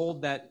kind of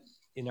hold that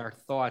in our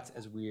thoughts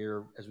as we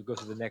go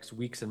through the next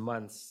weeks and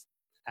months,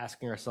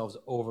 asking ourselves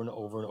over and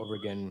over and over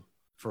again,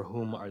 for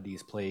whom are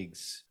these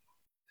plagues?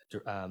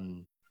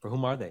 For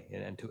whom are they,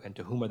 and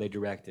to whom are they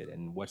directed,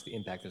 and what's the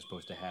impact they're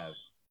supposed to have?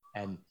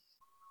 And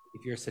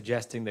if you're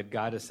suggesting that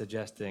God is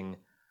suggesting,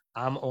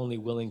 I'm only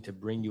willing to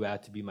bring you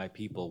out to be my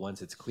people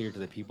once it's clear to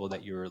the people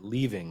that you're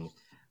leaving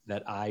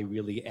that I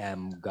really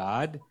am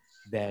God,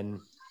 then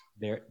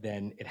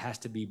it has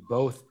to be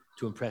both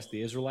to impress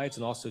the Israelites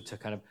and also to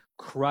kind of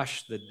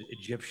crush the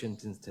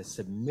Egyptians into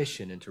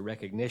submission, into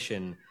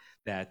recognition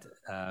that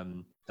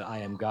I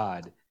am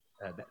God.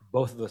 That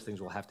both of those things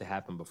will have to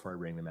happen before I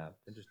bring them out.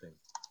 Interesting.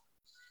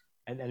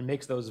 And it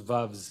makes those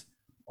vavs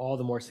all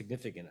the more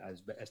significant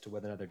as to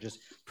whether or not they're just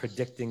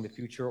predicting the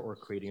future or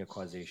creating a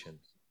causation.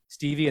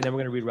 Stevie, and then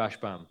we're going to read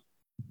Rashbam.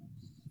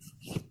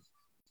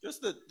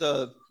 Just that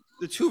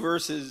the two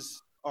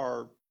verses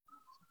are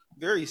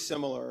very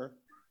similar,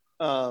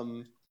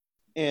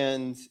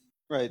 and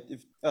right,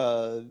 if,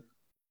 the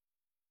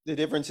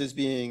differences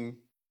being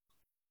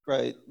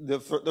right.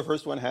 The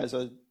first one has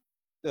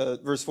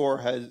verse 4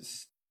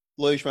 has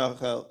Lo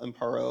Yishma'ach and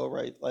Paro,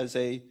 right, as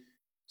a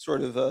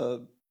sort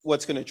of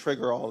what's going to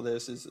trigger all of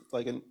this is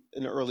like an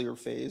earlier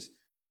phase,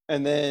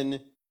 and then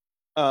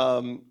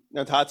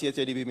Natati et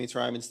Yedi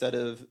Mitzrayim instead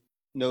of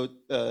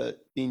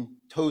being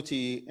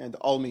Toti and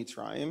Al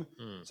Mitzrayim.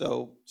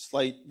 So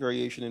slight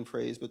variation in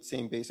phrase, but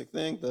same basic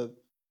thing. The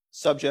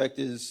subject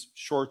is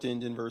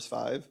shortened in verse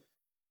 5,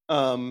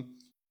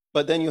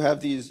 but then you have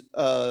these.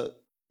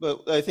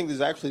 But I think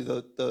there's actually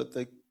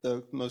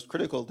the most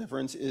critical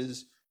difference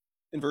is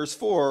in verse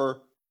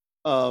 4.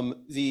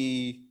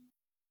 The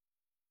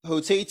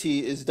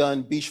Hotzeti is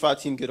done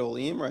Bishvatim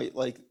Gedolim, right?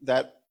 Like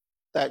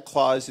that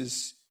clause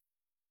is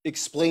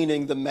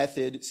explaining the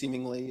method,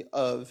 seemingly,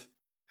 of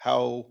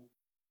how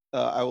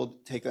I will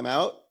take them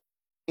out.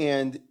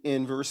 And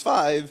in verse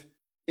 5,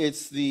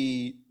 it's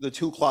the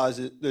two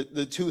clauses,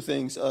 the two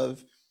things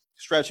of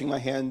stretching my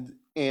hand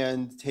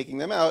and taking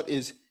them out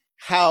is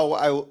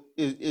how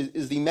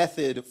is the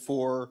method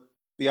for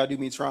Biyadu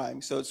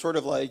Mitzrayim. So it's sort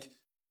of like,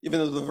 even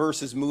though the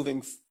verse is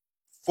moving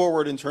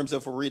forward in terms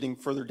of we're reading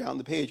further down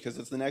the page because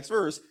it's the next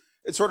verse,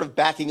 it's sort of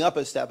backing up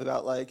a step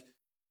about like,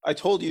 I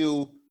told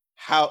you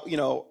how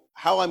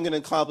I'm going to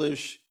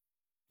accomplish,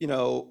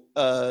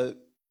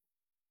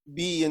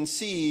 B and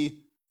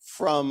C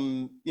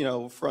from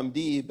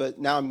D, but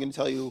now I'm going to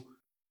tell you,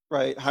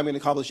 right, how I'm going to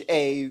accomplish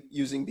A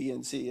using B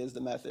and C as the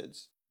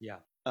methods. Yeah.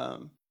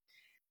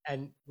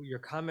 And your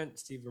comment,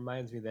 Steve,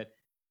 reminds me that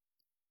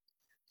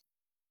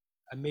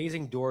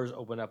amazing doors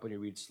open up when you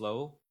read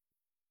slow.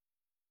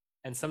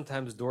 And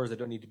sometimes doors that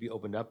don't need to be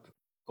open up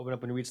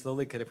when you read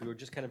slowly, because if we were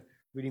just kind of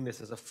reading this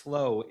as a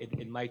flow,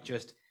 it might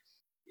just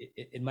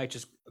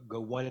go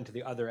one into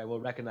the other, and we'll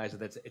recognize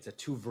that it's a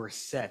 2-verse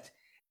set.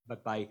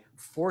 But by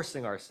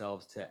forcing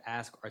ourselves to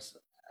ask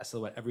ourselves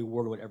what every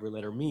word, what every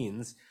letter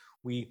means,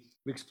 we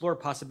explore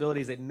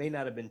possibilities that may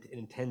not have been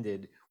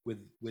intended with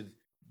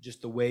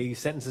just the way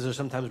sentences are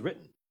sometimes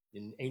written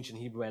in ancient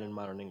Hebrew and in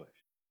modern English.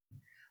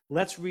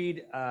 Let's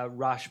read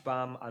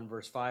Rashbam on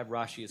verse 5.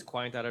 Rashi is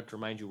quiet out to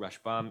remind you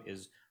Rashbam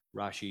is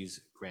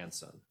Rashi's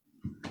grandson.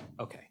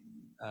 Okay,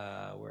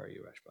 where are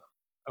you, Rashbam?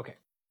 Okay,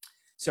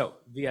 so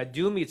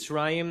V'yadu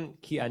Mitzrayim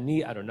ki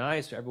ani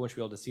Adonai. So everyone should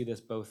be able to see this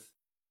both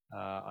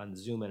on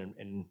Zoom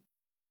and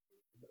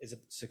is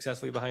it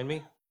successfully behind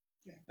me?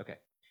 Yeah. Okay.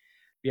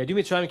 V'yadu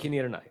Mitzrayim ki ani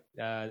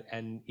Adonai,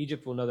 and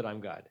Egypt will know that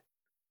I'm God.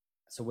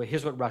 So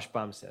here's what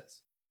Rashbam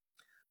says: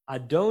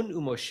 Adon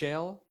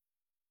u'moshel,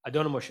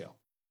 Adon u'moshel.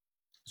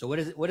 So what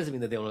does it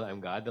mean that they'll know that I'm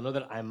God? They'll know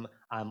that I'm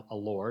a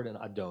Lord, an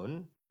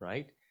Adon,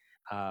 right?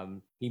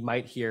 He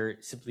might here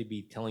simply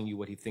be telling you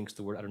what he thinks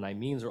the word Adonai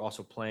means, or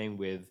also playing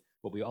with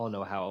what we all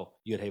know how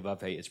Yud Hey Vav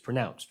Hey is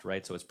pronounced,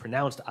 right? So it's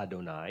pronounced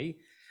Adonai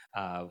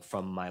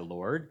from my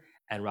Lord.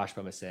 And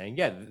Rashbam is saying,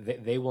 yeah,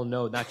 they will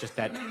know not just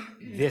that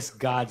this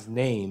God's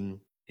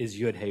name is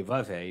Yud Hey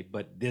Vav Hey,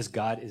 but this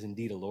God is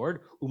indeed a Lord.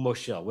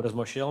 U'moshel. What does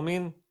Moshel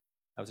mean?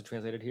 How is it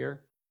translated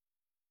here?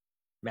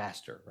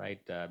 Master, right?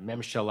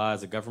 Memshala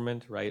is a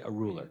government, right? A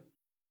ruler.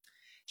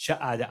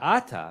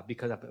 Sha'ada'ata,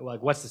 because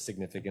what's the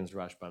significance,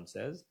 Rashbam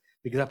says?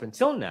 Because up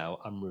until now,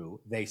 Amru,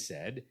 they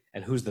said,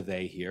 and who's the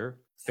they here?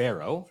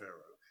 Pharaoh.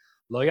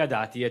 Lo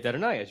yadati et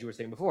Adonai, as you were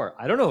saying before.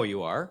 I don't know who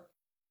you are,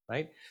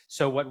 right?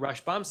 So what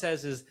Rashbam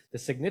says is the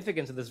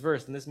significance of this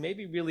verse, and this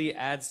maybe really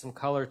adds some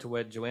color to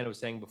what Joanna was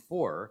saying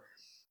before,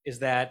 is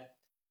that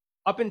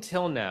up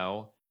until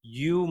now,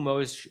 you,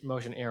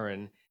 Moshe and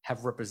Aaron,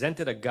 have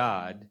represented a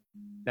God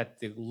that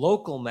the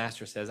local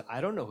master says, I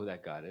don't know who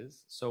that God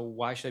is, so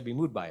why should I be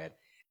moved by it?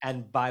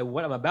 And by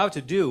what I'm about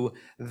to do,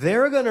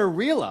 they're going to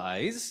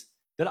realize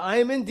that I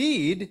am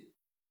indeed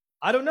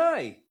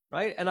Adonai,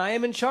 right? And I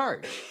am in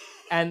charge.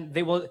 and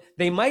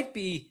they might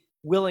be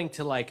willing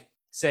to like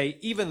say,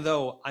 even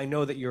though I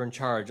know that you're in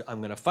charge, I'm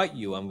going to fight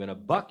you, I'm going to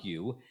buck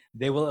you.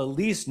 They will at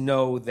least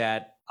know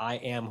that I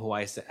am who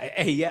I say.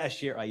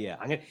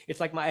 It's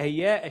like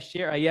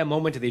my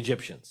moment to the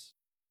Egyptians.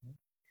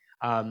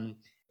 It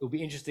would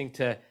be interesting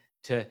to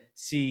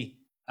see.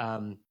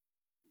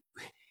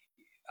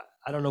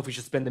 I don't know if we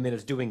should spend the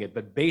minutes doing it,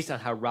 but based on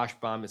how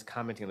Rashbam is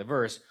commenting on the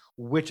verse,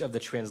 which of the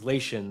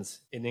translations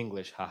in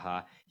English,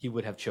 he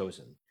would have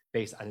chosen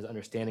based on his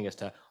understanding as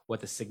to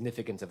what the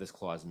significance of this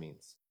clause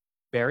means.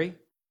 Barry?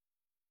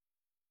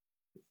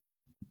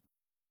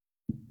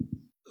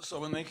 So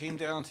when they came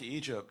down to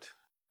Egypt,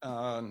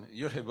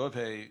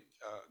 Yod-Heh-Vov-Heh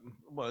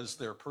was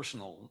their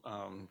personal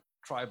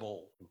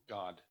tribal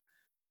god.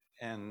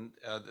 And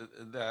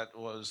that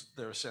was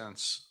their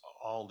sense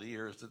all the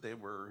years that they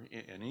were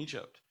in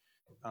Egypt.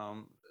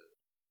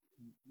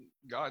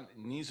 God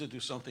needs to do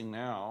something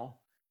now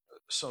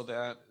so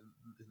that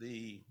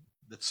the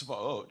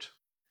tzvaot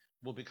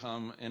will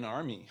become an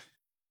army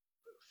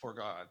for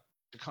God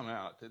to come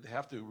out. They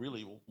have to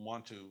really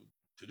want to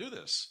do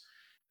this.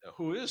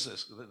 Who is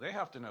this? They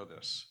have to know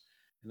this.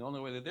 And the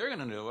only way that they're going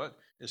to know it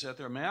is that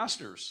their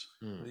masters,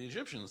 the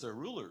Egyptians, their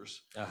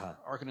rulers,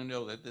 are going to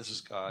know that this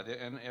is God.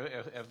 And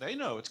if they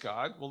know it's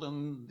God, well,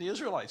 then the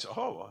Israelites,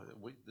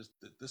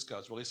 this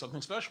God's really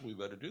something special. We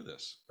better do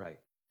this. Right.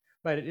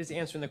 But it is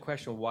answering the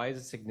question, why is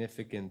it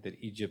significant that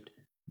Egypt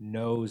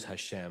knows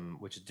Hashem,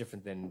 which is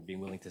different than being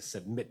willing to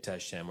submit to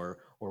Hashem or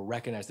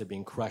recognize they're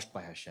being crushed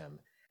by Hashem?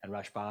 And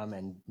Rashbam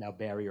and now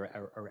Barry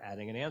are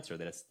adding an answer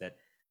that it's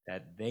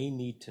that they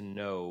need to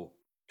know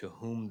to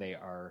whom they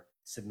are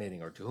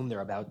submitting or to whom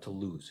they're about to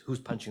lose, who's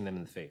punching them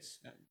in the face.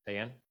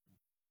 Diane?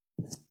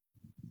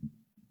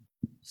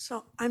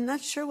 So I'm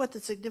not sure what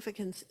the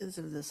significance is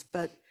of this,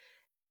 but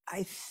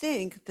I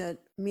think that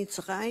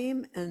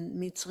Mitzrayim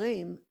and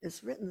Mitzrim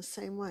is written the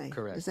same way.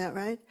 Correct. Is that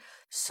right?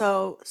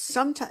 So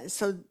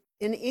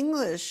in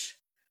English,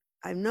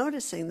 I'm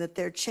noticing that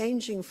they're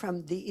changing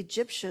from the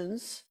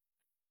Egyptians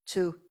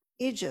to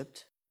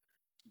Egypt.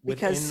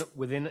 Because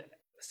within a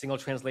single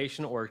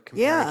translation or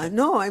yeah, comparison?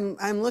 no,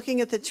 I'm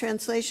looking at the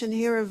translation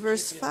here of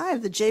verse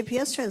 5. The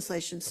JPS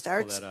translation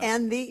starts,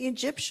 and the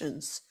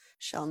Egyptians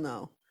shall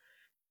know.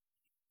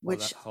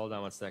 Hold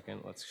on one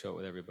second. Let's show it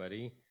with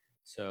everybody.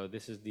 So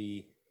this is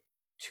the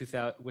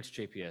 2000. Which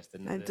JPS?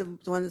 The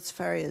one that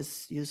Safari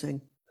is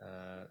using.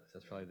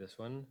 That's probably this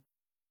one.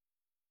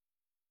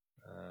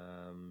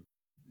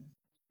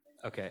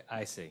 Okay,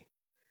 I see.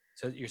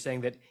 So you're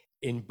saying that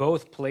in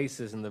both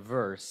places in the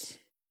verse,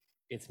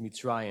 it's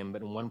Mitzrayim,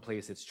 but in one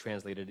place it's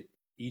translated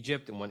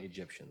Egypt and one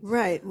Egyptians.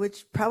 Right,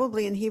 which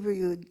probably in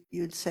Hebrew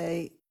you'd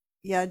say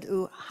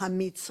Yadu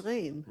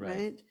HaMitzrim,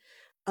 right?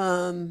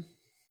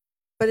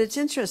 But it's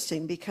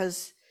interesting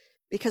because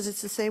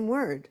it's the same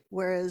word,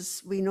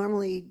 whereas we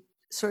normally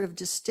sort of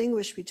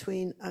distinguish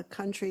between a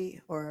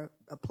country or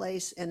a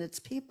place and its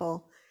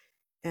people,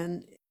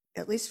 and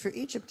at least for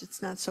Egypt,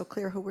 it's not so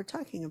clear who we're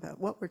talking about,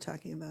 what we're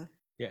talking about.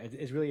 Yeah,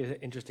 it's really an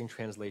interesting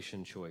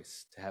translation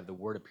choice to have the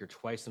word appear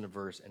twice in a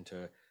verse and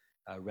to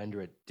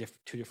render it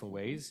two different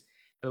ways.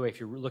 By the way, if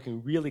you're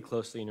looking really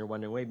closely and you're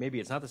wondering, wait, maybe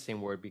it's not the same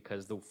word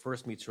because the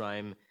first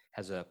Mitzrayim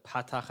has a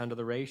patach under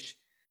the resh,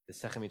 the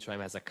second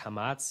Mitzrayim has a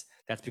kamatz.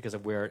 That's because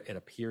of where it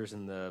appears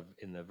in the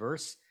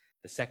verse.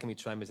 The second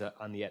Mitzrayim is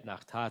on the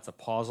etnachtah. It's a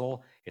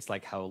pausal. It's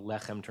like how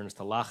lechem turns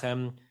to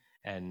lachem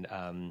and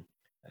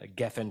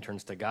gefen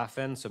turns to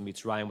gafen. So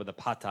Mitzrayim with a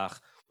patach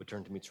would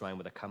turn to Mitzrayim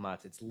with a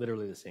kamatz. It's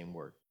literally the same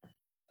word.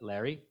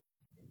 Larry?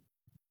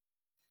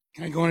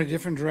 Can I go in a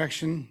different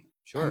direction?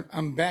 Sure.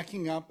 I'm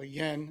backing up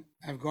again.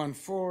 I've gone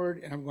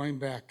forward and I'm going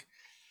back.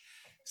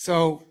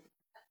 So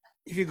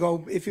if you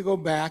go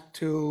back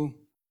to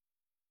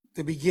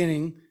the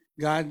beginning,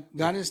 God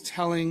is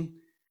telling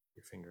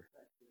your finger.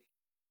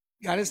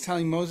 God is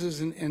telling Moses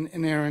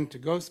and Aaron to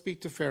go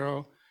speak to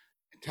Pharaoh,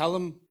 tell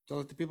him to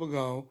let the people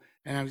go,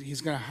 and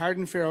he's going to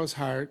harden Pharaoh's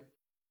heart.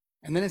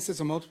 And then it says,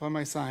 I'll multiply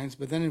my signs.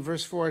 But then in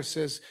verse 4, it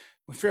says,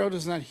 when Pharaoh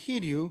does not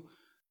heed you,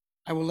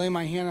 I will lay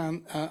my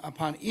hand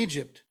upon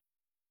Egypt.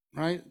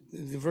 Right?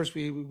 The verse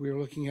we were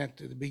looking at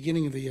the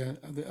beginning of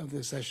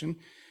the session.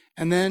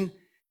 And then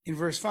in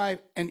verse 5,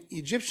 and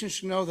Egyptians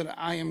should know that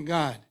I am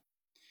God.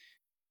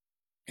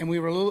 And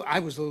I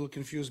was a little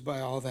confused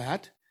by all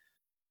that.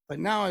 But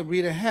now I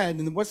read ahead,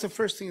 and what's the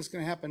first thing that's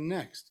going to happen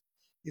next?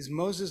 Is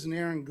Moses and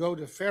Aaron go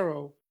to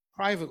Pharaoh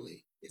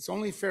privately. It's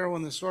only Pharaoh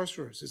and the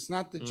sorcerers. It's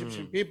not the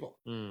Egyptian people.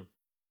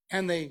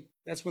 And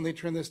that's when they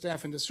turn the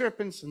staff into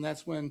serpents, and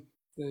that's when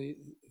the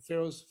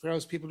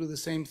Pharaoh's people do the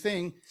same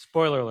thing.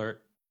 Spoiler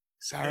alert.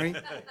 Sorry.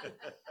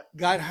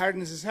 God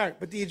hardens his heart.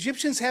 But the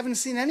Egyptians haven't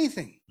seen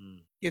anything.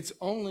 It's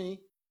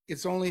only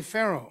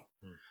Pharaoh.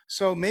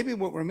 So maybe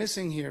what we're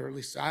missing here, or at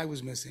least I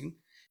was missing,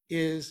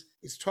 is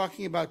it's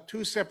talking about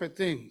two separate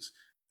things.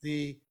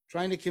 The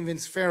trying to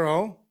convince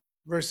Pharaoh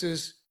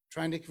versus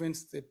trying to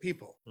convince the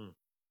people.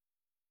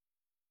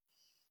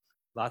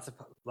 Lots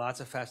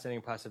of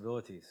fascinating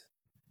possibilities.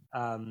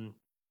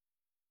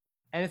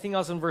 Anything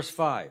else in verse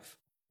 5?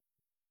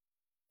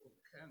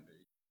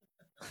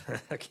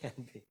 Can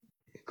be.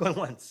 Going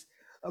once.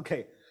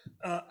 Okay.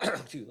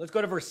 Let's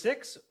go to verse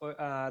 6,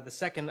 the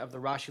second of the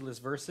Rashi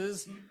list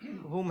verses.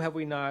 Whom have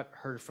we not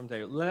heard from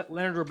today?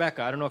 Leonard,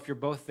 Rebecca, I don't know if you're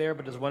both there,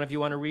 but does one of you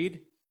want to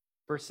read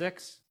verse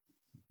 6?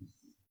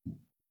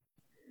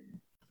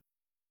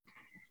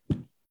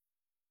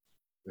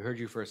 We heard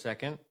you for a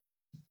second.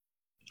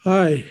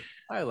 Hi.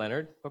 Hi,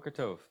 Leonard. Boker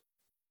Tov.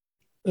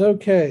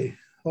 Okay.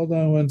 Hold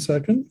on one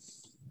second.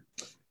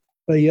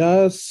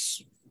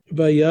 Vayas,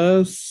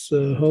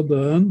 hold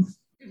on.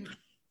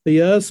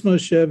 Vayas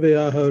Moshe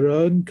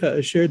ve'Aharon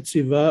ka'asher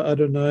tziva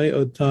Adonai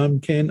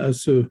otam ken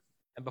asu.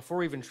 And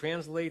before he even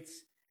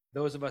translates,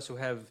 those of us who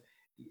have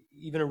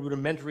even a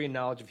rudimentary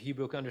knowledge of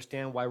Hebrew can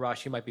understand why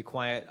Rashi might be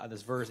quiet on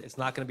this verse. It's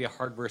not going to be a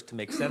hard verse to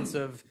make sense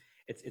of.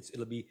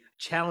 It'll be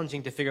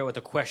challenging to figure out what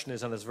the question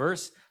is on this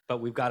verse, but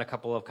we've got a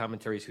couple of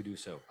commentaries who do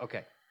so.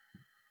 Okay.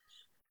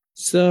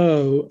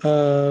 So,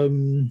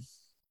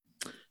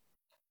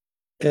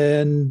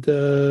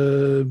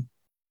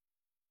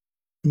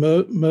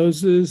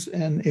 Moses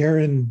and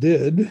Aaron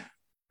did,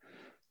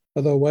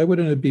 although why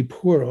wouldn't it be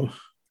plural?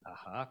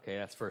 Okay,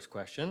 that's first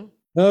question.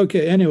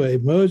 Okay, anyway,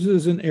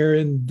 Moses and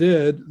Aaron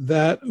did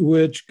that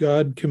which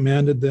God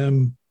commanded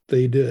them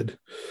they did.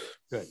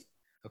 Good.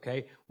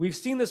 Okay, we've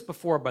seen this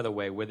before, by the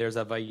way, where there's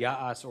a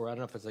vayas, or I don't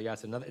know if it's a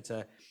yas, another.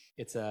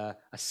 It's a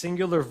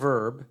singular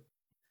verb,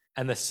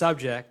 and the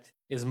subject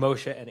is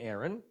Moshe and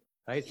Aaron.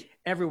 Right.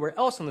 Everywhere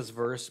else in this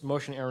verse,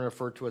 Moshe and Aaron are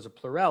referred to as a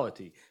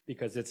plurality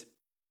because it's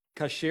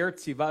kasher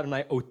tziva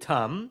Adonai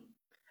otam,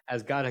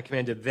 as God had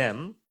commanded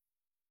them,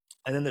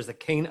 and then there's the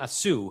kain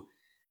asu,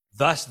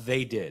 thus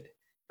they did.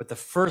 But the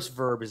first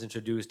verb is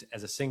introduced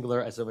as a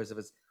singular, as if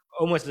it's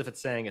almost as if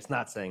it's saying, it's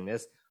not saying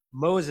this.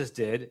 Moses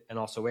did, and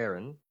also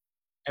Aaron.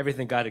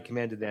 Everything God had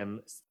commanded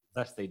them,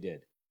 thus they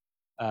did.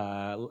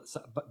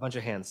 Bunch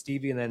of hands.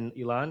 Stevie and then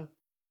Ilan.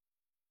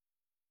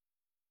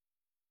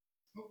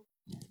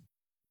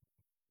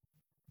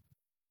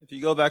 If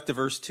you go back to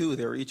verse 2,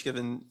 they were each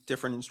given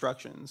different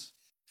instructions,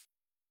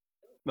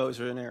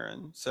 Moses and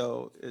Aaron.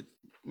 So it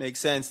makes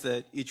sense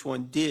that each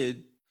one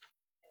did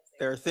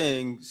their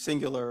thing,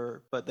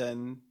 singular, but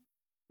then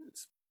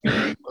it's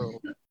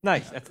plural.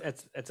 Nice.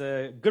 That's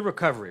a good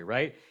recovery,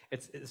 right?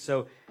 It's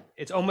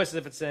almost as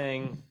if it's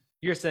saying,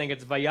 you're saying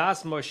it's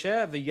Vayas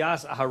Moshe,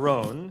 Vayas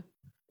Aharon,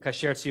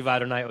 Kasher Tziva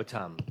Adonai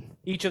Otam.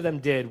 Each of them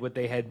did what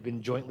they had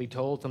been jointly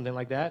told, something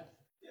like that?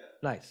 Yeah.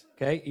 Nice.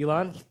 Okay,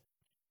 Elon?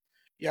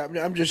 Yeah,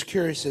 I'm just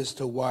curious as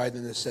to why the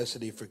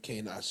necessity for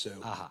Kain Asu.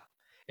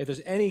 If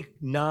there's any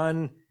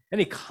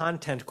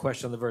content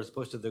question on the verse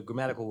opposed to the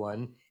grammatical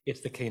one,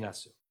 it's the Kain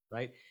Asu,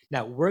 right?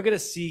 Now, we're going to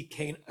see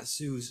Kain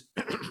Asu's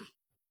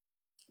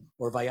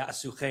or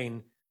Vayasu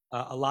Kain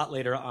a lot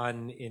later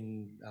on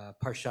in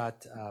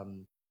Parshat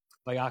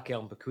Vayakel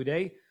and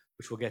Pekudei,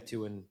 which we'll get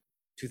to in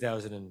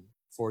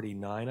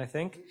 2049, I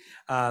think,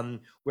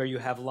 where you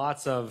have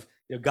lots of,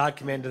 God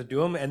commanded to do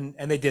them,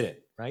 and they did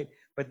it, right?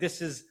 But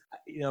this is,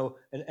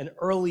 an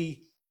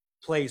early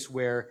place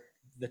where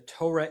the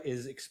Torah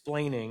is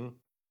explaining,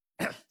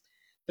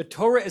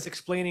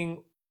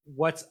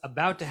 what's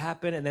about to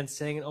happen, and then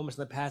saying it almost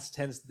in the past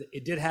tense, that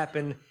it did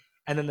happen,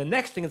 and then the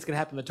next thing that's going to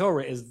happen in the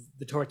Torah is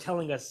the Torah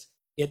telling us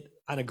it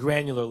on a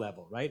granular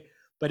level, right?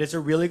 But it's a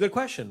really good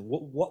question.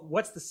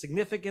 What's the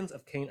significance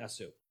of Kain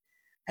Asu?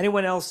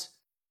 Anyone else?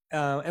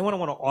 Anyone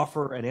want to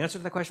offer an answer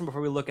to that question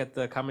before we look at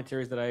the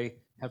commentaries that I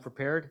have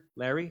prepared?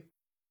 Larry?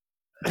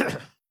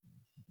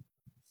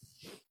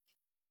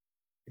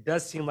 It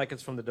does seem like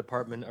it's from the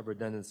Department of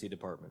Redundancy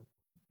Department.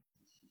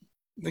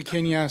 The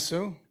Kain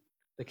Asu?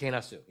 The Kain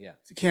Asu, yeah.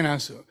 The Kain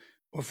Asu.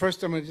 Well,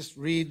 first I'm going to just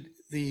read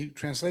the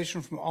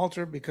translation from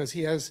Alter because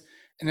he has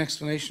an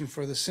explanation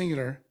for the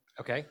singular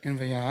in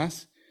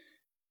Vayas.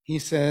 He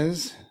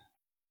says,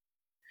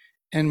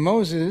 and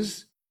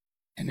Moses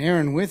and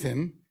Aaron with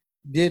him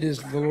did as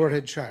the Lord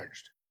had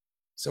charged.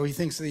 So he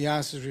thinks the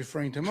Yas is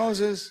referring to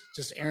Moses,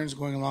 just Aaron's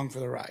going along for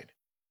the ride.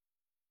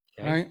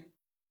 Okay.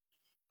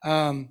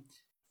 Right?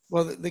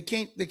 Well, the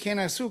Kain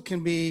Asu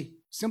can be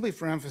simply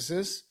for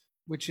emphasis,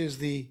 which is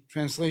the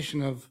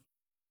translation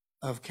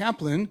of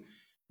Kaplan,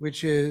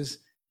 which is,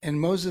 and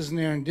Moses and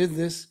Aaron did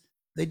this.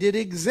 They did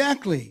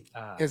exactly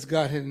as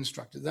God had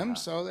instructed them.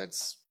 So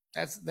that's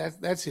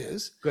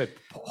his. Good.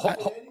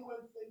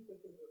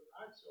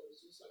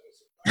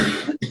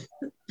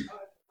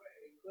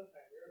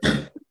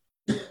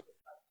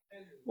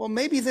 Well,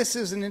 maybe this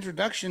is an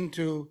introduction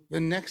to the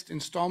next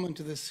installment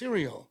to the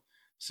serial.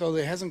 So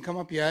it hasn't come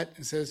up yet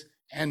and says,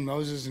 and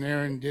Moses and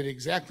Aaron did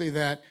exactly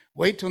that.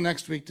 Wait till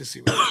next week to see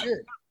what they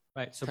did.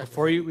 Right. So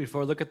before we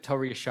look at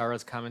Torah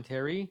Yeshara's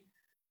commentary,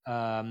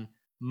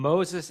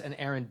 Moses and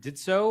Aaron did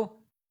so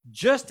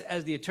just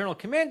as the Eternal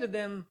commanded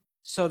them,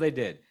 so they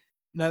did.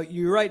 Now,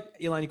 you're right,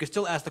 Elon, you could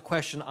still ask the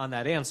question on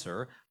that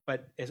answer,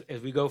 but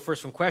as we go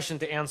first from question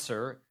to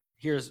answer,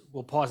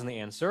 we'll pause in the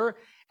answer.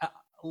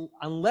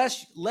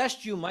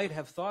 Lest you might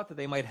have thought that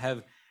they might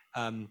have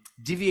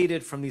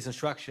deviated from these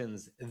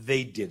instructions,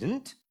 they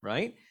didn't,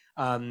 right?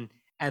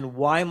 And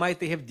why might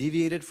they have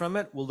deviated from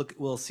it?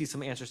 We'll see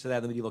some answers to that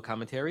in the medieval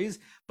commentaries.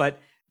 But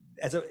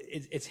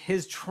it's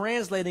his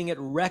translating it,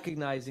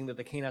 recognizing that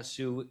the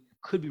Kenasu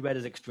could be read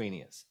as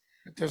extraneous.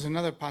 But there's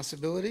another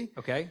possibility.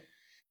 Okay.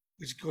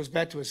 Which goes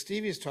back to what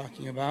Stevie is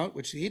talking about,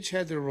 which each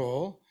had their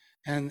role.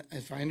 And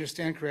if I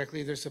understand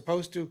correctly, they're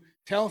supposed to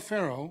tell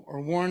Pharaoh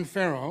or warn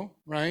Pharaoh,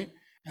 right?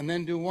 And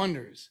then do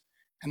wonders.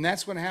 And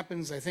that's what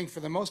happens, I think,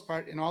 for the most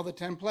part, in all the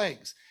 10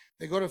 plagues.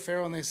 They go to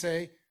Pharaoh and they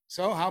say,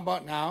 so how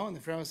about now? And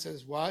the Pharaoh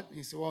says, what? And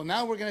he said, well,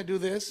 now we're going to do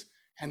this.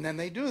 And then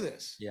they do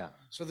this. Yeah.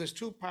 So there's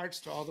two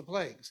parts to all the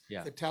plagues,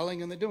 Yeah. the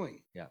telling and the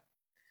doing. Yeah.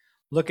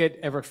 Look at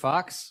Everett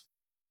Fox.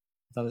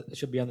 It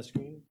should be on the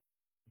screen.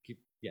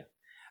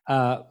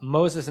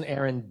 Moses and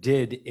Aaron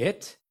did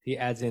it. He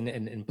adds in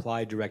an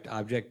implied direct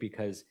object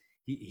because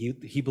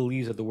he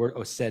believes that the word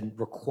osed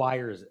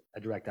requires a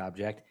direct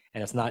object,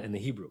 and it's not in the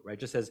Hebrew, right? It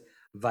just says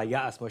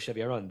vayas Moshe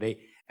v'Aaron.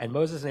 And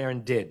Moses and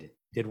Aaron did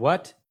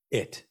what?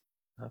 It.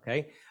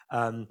 Okay.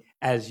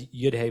 As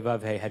Yud He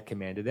Vav He had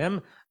commanded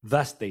them,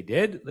 thus they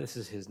did. This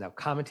is his now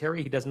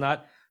commentary. He does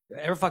not.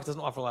 Everett Fox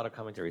doesn't offer a lot of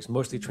commentaries,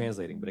 mostly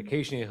translating, but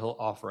occasionally he'll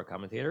offer a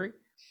commentary.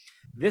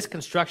 This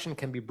construction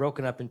can be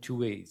broken up in two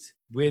ways,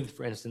 with,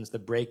 for instance, the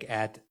break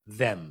at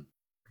them.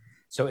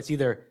 So it's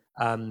either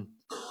a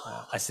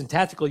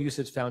syntactical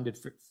usage found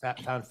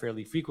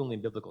fairly frequently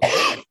in biblical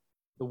text.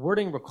 The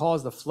wording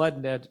recalls the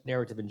flood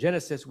narrative in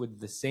Genesis with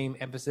the same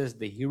emphasis: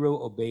 the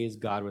hero obeys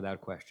God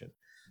without question.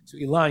 So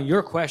Ilan,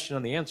 your question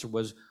on the answer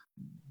was,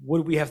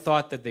 would we have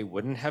thought that they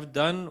wouldn't have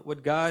done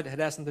what God had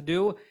asked them to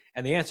do?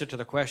 And the answer to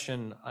the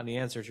question on the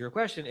answer to your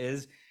question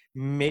is,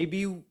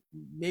 maybe we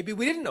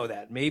didn't know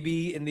that.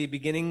 Maybe in the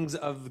beginnings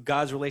of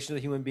God's relation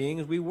to human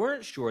beings, we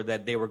weren't sure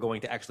that they were going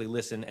to actually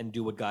listen and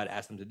do what God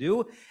asked them to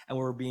do. And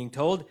we were being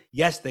told,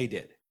 yes, they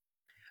did.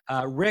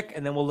 Rick,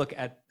 and then we'll look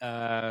at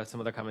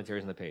some other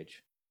commentaries on the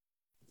page.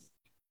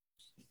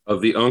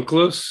 Of the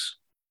Unclus?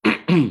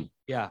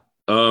 Yeah.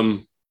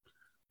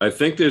 I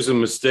think there's a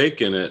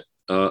mistake in it,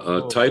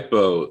 a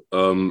typo.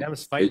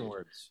 Them's fighting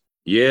words.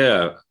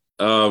 Yeah.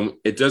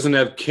 It doesn't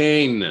have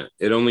Cain.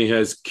 It only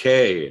has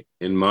K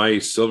in my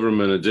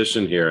Silverman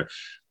edition here.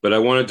 But I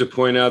wanted to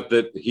point out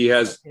that he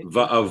has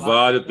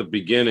avad at the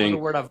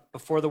beginning.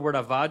 Before the word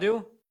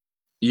avadu?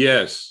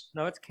 Yes.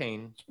 No, it's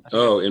Cain.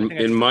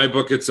 In my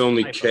book, it's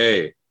only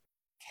K.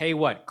 K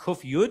what?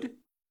 Kuf Yud?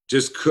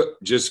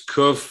 Just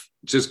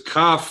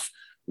kaf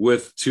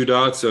with two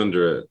dots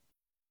under it.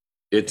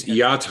 It's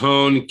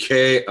Yathon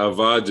K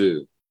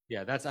Avadu.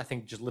 Yeah, that's, I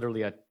think, just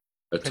literally a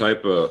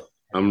typo.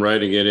 I'm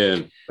writing it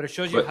in. But it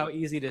shows you how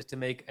easy it is to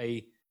make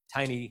a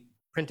tiny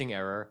printing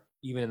error,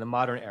 even in the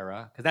modern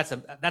era, because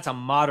that's a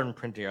modern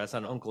printing error. That's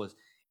not an Unclus.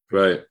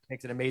 Right. It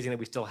makes it amazing that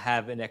we still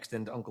have an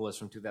extant Unclus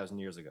from 2,000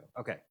 years ago.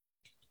 Okay.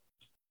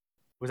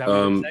 Was that what you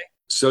were going to say?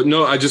 So,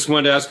 no, I just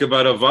wanted to ask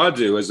about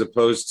Avadu as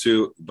opposed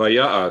to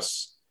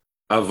Vayas.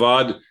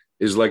 Avad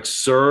is like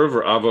serve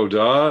or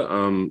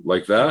avodah,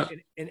 like that.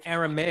 In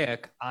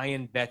Aramaic,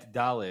 ayin bet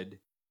dalid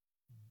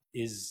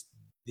is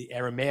the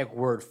Aramaic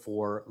word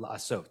for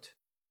la'asot.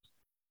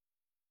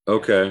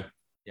 Okay.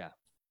 Yeah.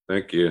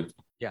 Thank you.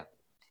 Yeah.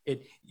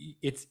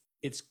 It's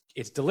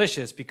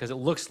delicious because it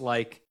looks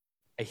like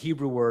a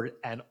Hebrew word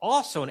and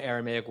also an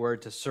Aramaic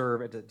word to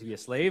serve, to be a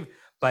slave,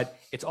 but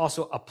it's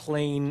also a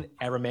plain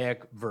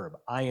Aramaic verb.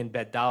 Ayin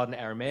bet dalid in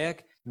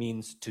Aramaic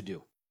means to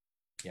do.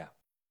 Yeah.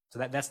 So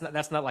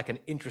that's not like an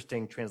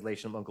interesting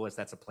translation of Unclus.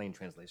 That's a plain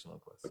translation of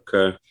Unclus.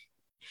 Okay.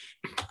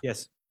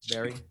 Yes,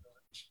 Barry.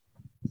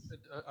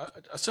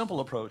 A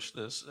simple approach.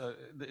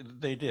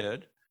 They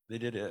did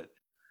it,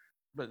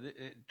 but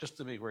just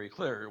to be very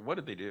clear, what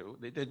did they do?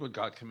 They did what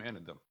God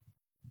commanded them.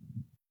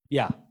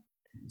 Yeah.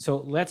 So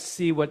let's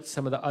see what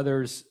some of the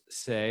others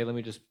say. Let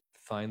me just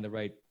find the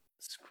right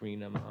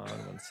screen I'm on.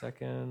 1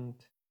 second.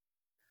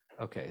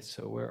 Okay.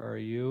 So where are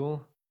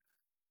you?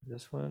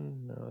 This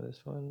one? No,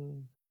 this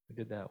one. I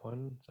did that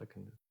one, so I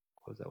can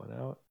close that one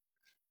out.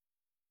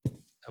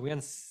 Are we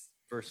on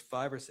verse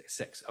 5 or 6?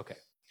 6.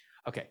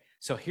 Okay.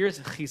 So here's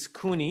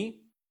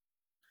Chizkuni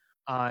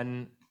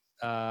on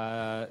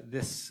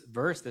this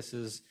verse. This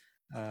is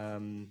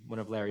one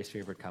of Larry's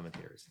favorite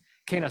commentators.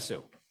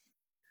 Kenasu.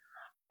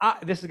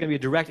 This is going to be a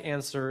direct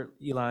answer,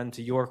 Ilan,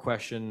 to your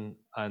question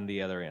on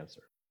the other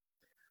answer.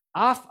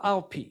 Af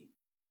al pi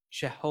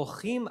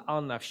shehochim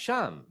al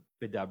nafsham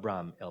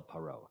b'dabram el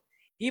paro.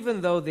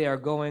 Even though they are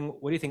going,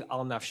 what do you think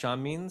al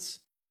nafsham means?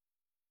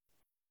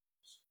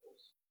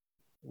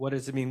 What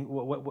does it mean?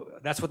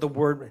 That's what the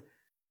word,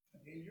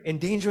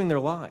 endangering their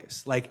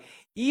lives. Like,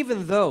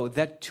 even though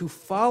that to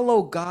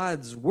follow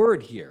God's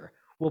word here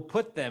will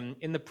put them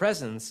in the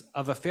presence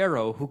of a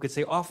Pharaoh who could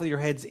say, off with your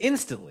heads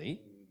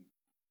instantly,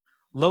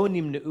 lo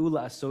nimneu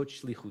la'asot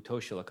shlichuto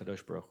shel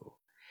HaKadosh Baruch Hu.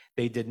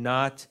 They did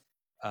not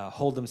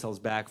hold themselves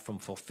back from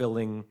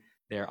fulfilling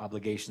their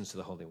obligations to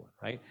the Holy One,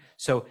 right?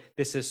 So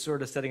this is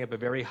sort of setting up a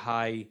very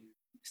high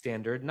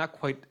standard, not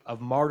quite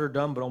of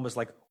martyrdom, but almost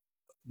like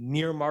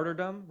near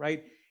martyrdom,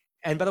 right?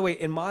 And by the way,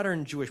 in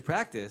modern Jewish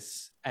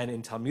practice and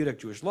in Talmudic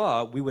Jewish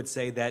law, we would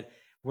say that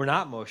we're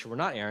not Moshe, we're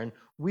not Aaron.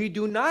 We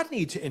do not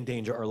need to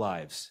endanger our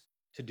lives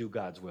to do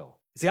God's will.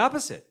 It's the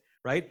opposite,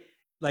 right?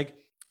 Like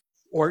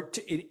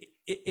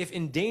if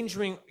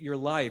endangering your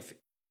life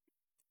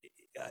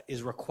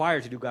is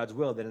required to do God's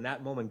will, then in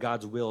that moment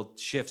God's will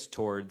shifts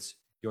towards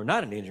you're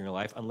not endangering your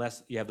life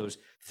unless you have those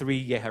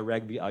 3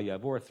 yehareg b'al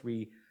yavor,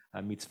 3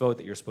 mitzvot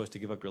that you're supposed to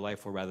give up your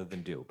life for rather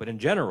than do. But in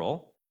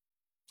general,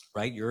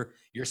 right, you're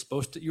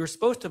supposed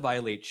to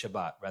violate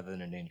Shabbat rather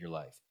than endanger your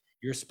life.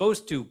 You're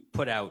supposed to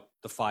put out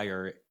the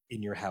fire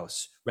in your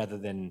house rather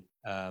than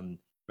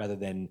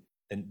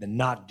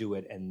not do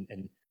it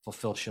and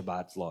fulfill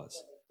Shabbat's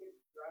laws.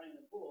 Drowning in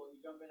the pool, you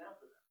jump in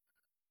after them.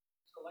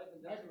 It's a life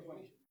and death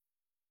situation.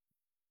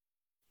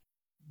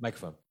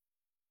 Microphone.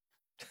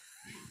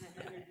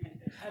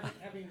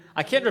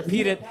 I can't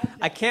repeat it.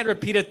 I can't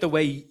repeat it the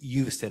way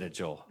you said it,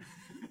 Joel.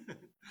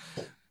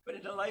 But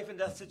in a life and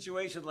death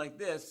situation like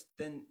this,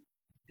 then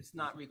it's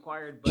not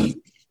required, but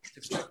it's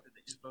expected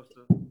that you're supposed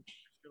to risk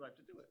your life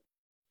to do it.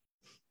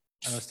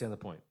 I understand the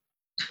point.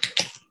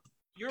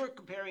 You're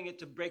comparing it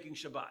to breaking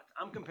Shabbat.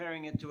 I'm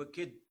comparing it to a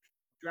kid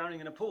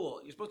drowning in a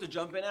pool. You're supposed to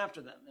jump in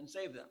after them and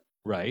save them.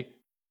 Right.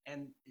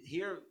 And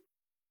here,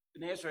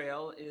 Bnei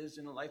Israel is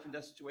in a life and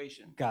death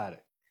situation. Got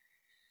it.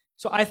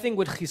 So I think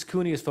what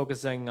Chizkuni is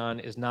focusing on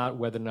is not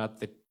whether or not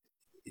the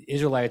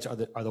Israelites are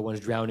the ones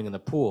drowning in the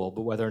pool,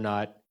 but whether or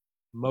not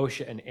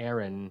Moshe and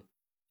Aaron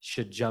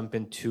should jump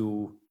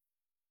into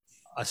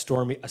a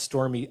stormy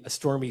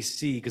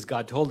sea because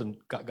God told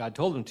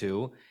them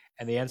to.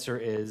 And the answer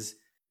is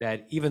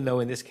that even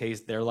though in this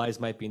case their lives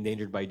might be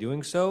endangered by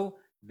doing so,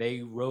 they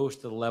rose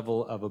to the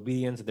level of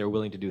obedience that they're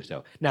willing to do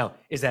so. Now,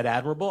 is that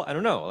admirable? I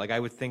don't know. Like I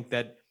would think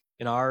that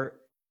in our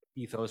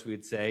ethos, we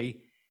would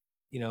say,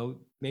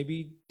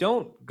 maybe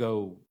don't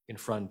go in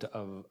front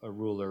of a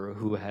ruler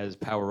who has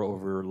power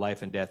over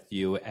life and death to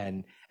you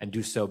and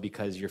do so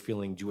because you're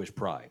feeling Jewish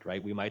pride,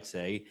 right? We might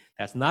say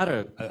that's not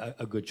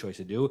a good choice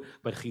to do,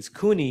 but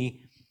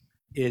Chizkuni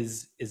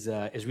is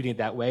reading it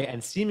that way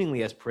and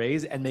seemingly as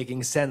praise and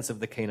making sense of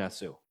the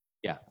Kenasu.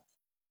 Yeah.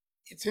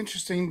 It's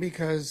interesting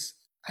because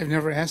I've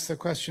never asked the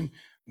question,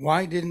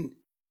 why didn't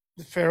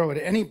the Pharaoh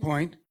at any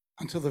point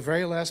until the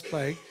very last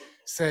plague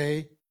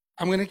say,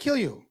 I'm going to kill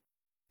you?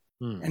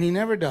 And he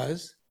never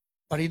does,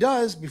 but he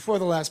does before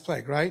the last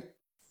plague, right?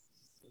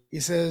 He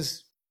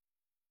says,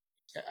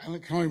 I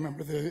can only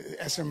remember the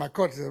Eser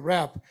Makot, the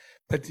rap,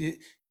 but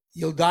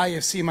you'll die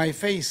if see my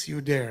face,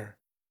 you dare.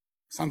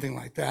 Something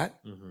like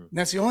that. Mm-hmm. And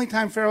that's the only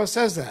time Pharaoh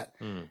says that.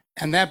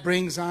 And that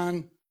brings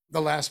on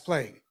the last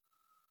plague.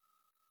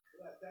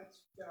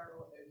 That's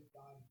Pharaoh and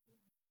God.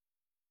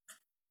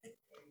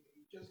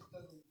 He just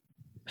doesn't.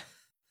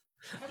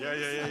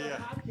 Yeah.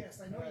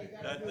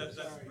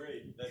 That's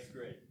great. That's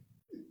great.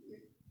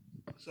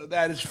 So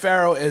that is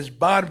Pharaoh as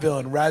Bond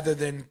villain rather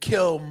than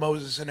kill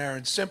Moses and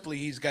Aaron. Simply,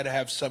 he's got to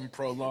have some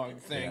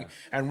prolonged thing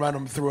and run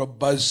them through a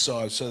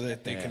buzzsaw so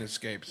that they can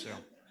escape. So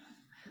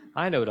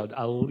I know it.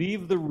 I'll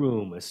leave the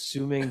room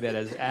assuming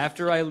that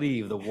after I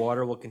leave, the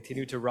water will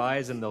continue to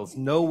rise and there's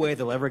no way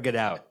they'll ever get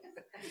out.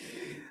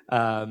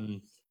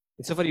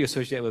 It's so funny you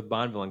associate it with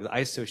Bond villain because I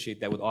associate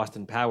that with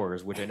Austin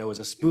Powers, which I know is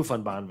a spoof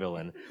on Bond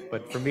villain,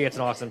 but for me, it's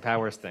an Austin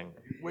Powers thing.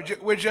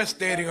 We're just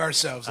dating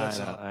ourselves. That's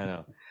all. I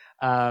know.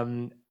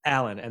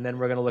 Alan, and then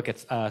we're going to look at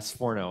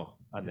Sforno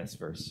on this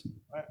verse.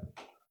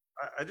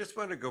 I just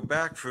want to go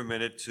back for a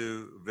minute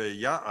to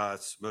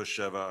V'ya'as Moshe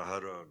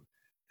v'Aharon.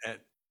 And,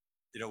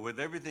 with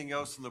everything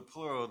else in the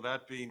plural,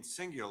 that being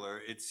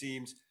singular, it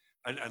seems,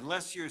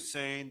 unless you're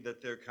saying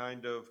that they're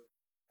kind of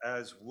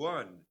as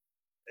one.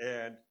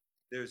 And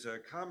there's a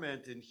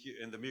comment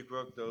in the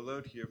Mikrot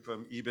Dolot here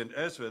from Ibn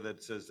Ezra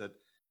that says that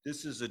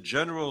this is a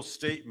general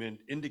statement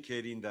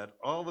indicating that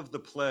all of the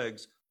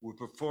plagues were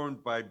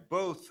performed by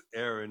both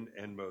Aaron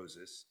and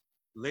Moses.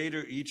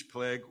 Later, each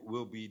plague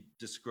will be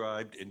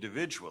described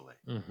individually.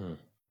 Mm-hmm.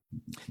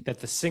 That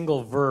the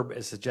single verb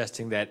is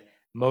suggesting that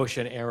Moshe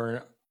and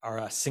Aaron are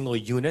a single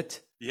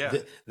unit. Yeah.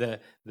 The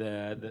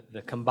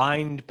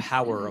combined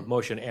power of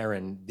Moshe and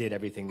Aaron did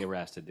everything they were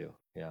asked to do.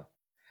 Yeah.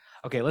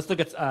 Okay, let's look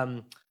at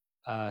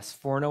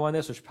Sforno on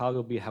this, which probably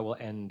will be how we'll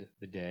end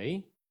the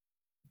day.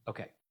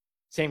 Okay,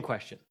 same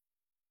question.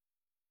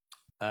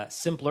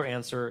 Simpler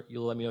answer.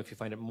 You'll let me know if you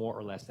find it more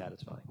or less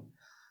satisfying.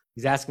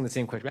 He's asking the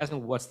same question. He's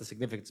asking what's the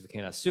significance of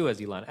Kain Asu,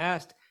 as Elon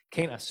asked.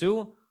 Kain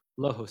Asu,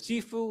 lo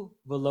hosifu,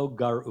 velo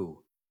garu.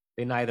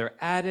 They neither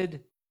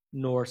added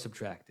nor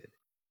subtracted.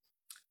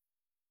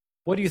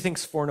 What do you think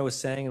Sforno is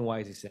saying, and why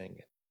is he saying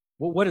it?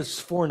 What is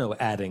Sforno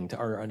adding to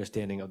our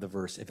understanding of the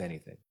verse, if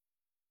anything?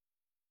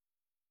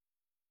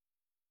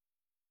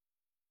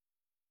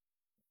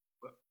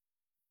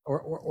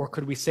 Or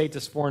could we say to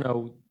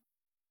Sforno,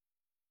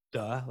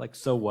 duh, like,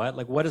 so what?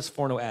 Like, what is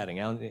Sforno adding?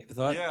 Alan,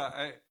 thought?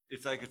 Yeah,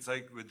 it's like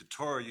with the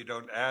Torah, you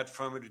don't add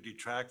from it or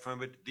detract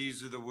from it.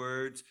 These are the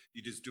words.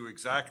 You just do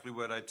exactly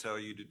what I tell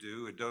you to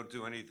do, and don't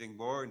do anything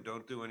more, and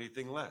don't do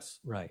anything less.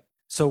 Right.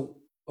 So,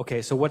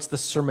 okay, so what's the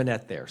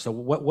sermonette there? So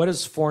what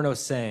is Sforno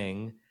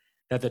saying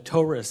that the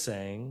Torah is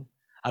saying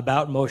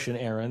about Moshe and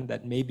Aaron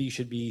that maybe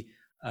should be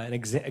an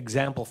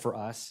example for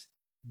us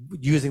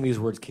using these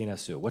words, Kain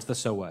Asu? What's the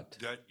so what?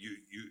 That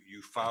you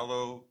you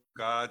follow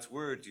God's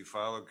words, you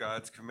follow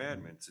God's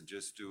commandments, and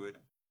just do it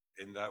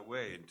in that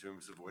way in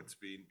terms of what's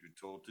being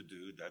told to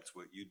do. That's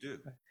what you do.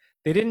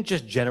 They didn't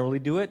just generally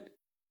do it.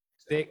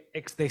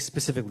 They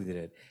specifically did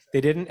it. They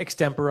didn't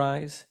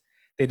extemporize.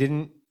 They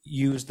didn't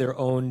use their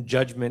own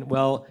judgment.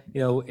 Well,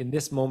 in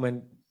this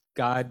moment,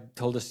 God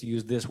told us to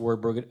use this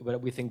word,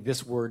 but we think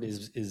this word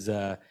is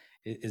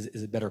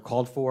better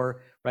called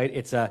for, right?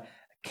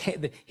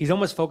 He's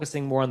almost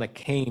focusing more on the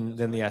Cain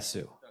than the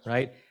Asu,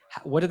 right?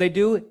 What did they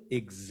do?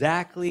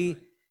 Exactly.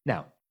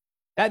 Now,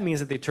 that means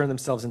that they turned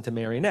themselves into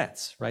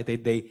marionettes, right?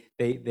 They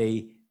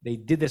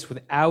did this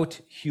without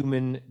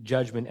human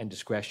judgment and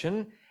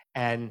discretion,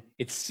 and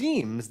it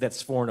seems that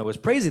Sforno is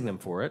praising them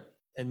for it,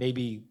 and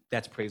maybe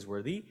that's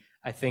praiseworthy.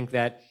 I think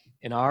that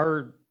in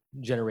our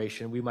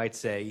generation, we might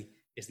say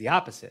is the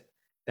opposite,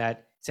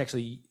 that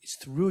it's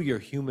through your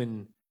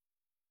human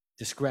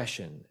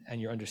discretion and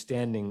your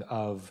understanding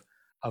of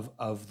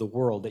the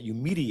world that you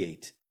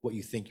mediate what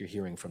you think you're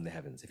hearing from the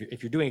heavens.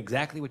 If you're doing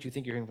exactly what you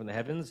think you're hearing from the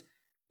heavens,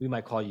 we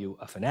might call you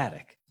a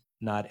fanatic,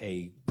 not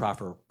a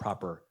proper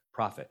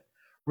prophet.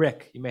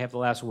 Rick, you may have the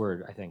last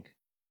word, I think.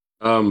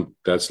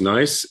 That's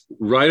nice.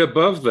 Right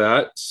above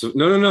that, so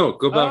no,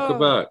 go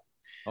back.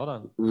 Hold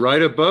on.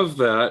 Right above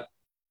that,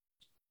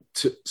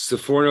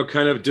 Sforno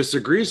kind of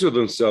disagrees with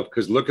himself,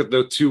 because look at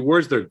the two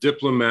words, they're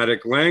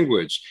diplomatic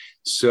language.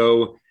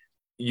 So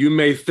you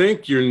may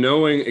think you're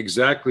knowing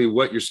exactly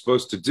what you're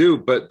supposed to do,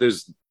 but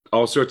there's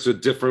all sorts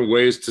of different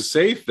ways to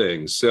say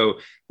things. So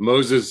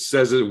Moses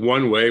says it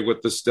one way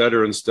with the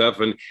stutter and stuff,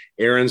 and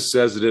Aaron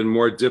says it in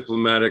more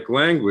diplomatic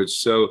language.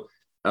 So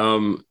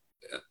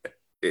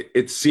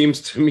it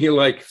seems to me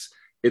like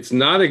it's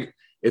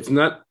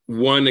not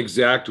one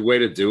exact way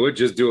to do it.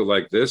 Just do it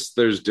like this.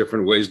 There's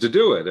different ways to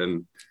do it.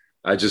 And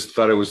I just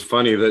thought it was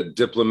funny that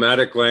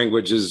diplomatic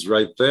language is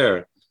right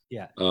there.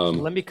 Yeah. So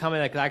let me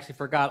comment, because I actually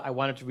forgot. I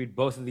wanted to read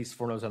both of these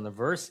Sfornos on the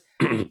verse.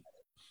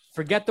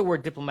 Forget the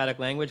word diplomatic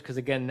language, because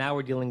again, now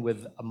we're dealing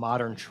with a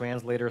modern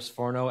translator,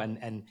 Sforno,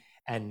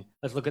 and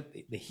let's look at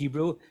the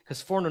Hebrew,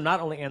 because Sforno not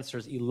only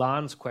answers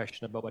Elon's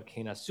question about what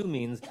Kenasu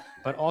means,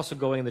 but also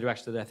going in the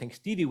direction that I think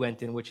Stevie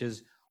went in, which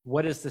is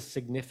what is the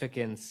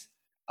significance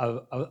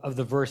of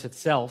the verse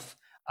itself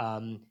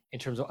in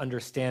terms of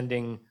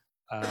understanding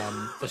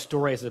the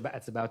story as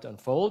it's about to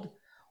unfold.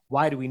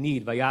 Why do we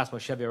need Vayas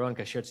Moshe V'Aaron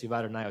Kasher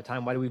Tzivad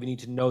Nayotam? Why do we even need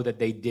to know that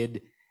they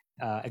did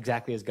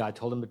exactly as God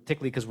told them?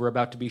 Particularly because we're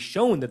about to be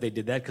shown that they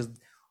did that, because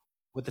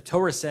what the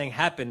Torah is saying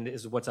happened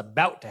is what's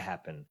about to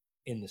happen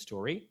in the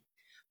story.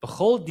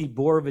 B'chol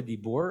dibor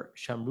v'dibor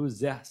shamru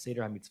zeh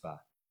seder hamitzvah.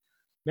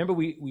 Remember,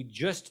 we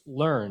just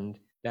learned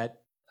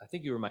that, I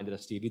think you reminded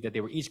us, Stevie, that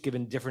they were each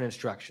given different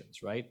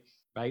instructions, right?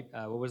 Right?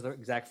 What was the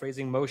exact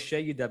phrasing?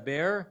 Moshe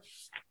yidaber,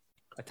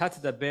 atat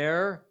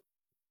tadaber,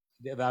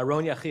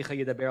 v'Aaron yachicha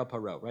yidaber al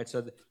paro. Right?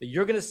 So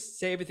you're going to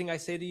say everything I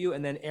say to you,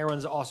 and then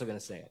Aaron's also going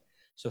to say it.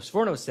 So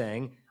Sforno is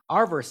saying,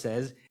 our verse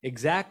says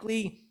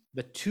exactly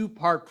the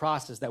two-part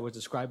process that was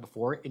described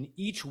before in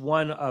each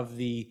one of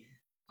the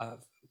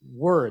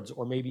words,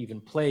 or maybe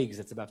even plagues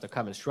that's about to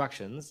come,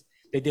 instructions.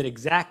 They did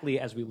exactly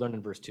as we learned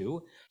in verse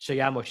 2.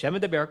 Shaya Moshe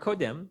medaber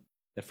kodem,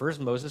 that first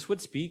Moses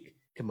would speak,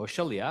 kemo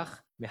shaliach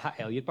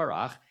meha'el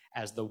yitbarach,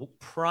 as the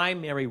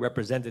primary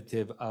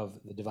representative of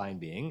the divine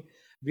being.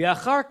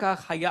 V'achar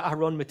kach haya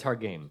Aaron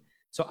mitargem.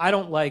 So I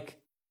don't like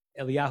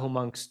Eliyahu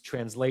Monk's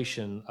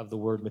translation of the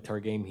word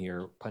mitargem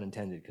here, pun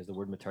intended, because the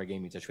word mitargem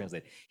means to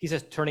translate. He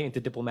says turning into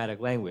diplomatic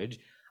language.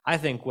 I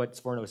think what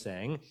Sforno is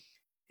saying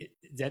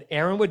that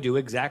Aaron would do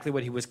exactly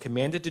what he was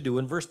commanded to do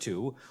in verse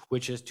 2,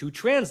 which is to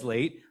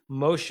translate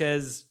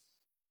Moshe's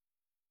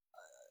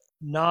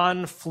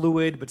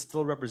non-fluid but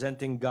still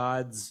representing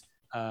God's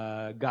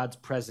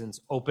presence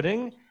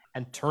opening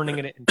and turning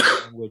it into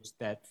language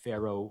that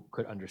Pharaoh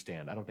could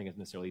understand. I don't think it's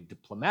necessarily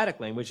diplomatic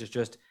language; it's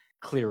just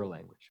clearer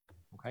language.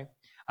 Okay,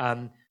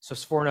 so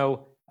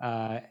Sforno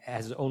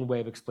has his own way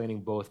of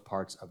explaining both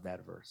parts of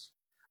that verse.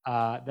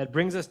 That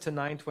brings us to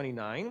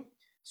 9:29.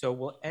 So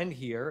we'll end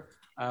here.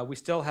 We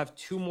still have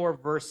two more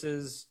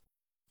verses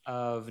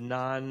of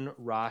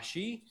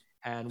non-Rashi,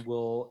 and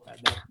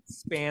that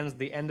spans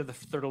the end of the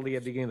third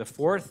aliyah, beginning of the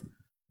fourth.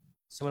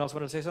 Someone else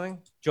want to say something?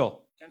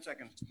 Joel. 10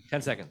 seconds.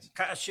 10 seconds.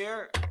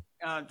 Kasher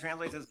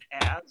translates as,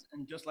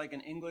 and just like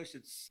in English,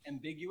 it's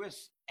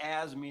ambiguous,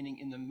 as meaning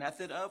in the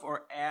method of,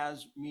 or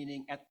as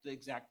meaning at the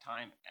exact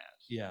time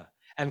as. Yeah.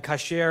 And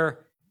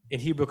kasher in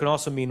Hebrew can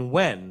also mean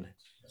when,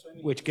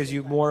 which gives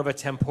you more of a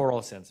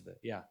temporal sense of it.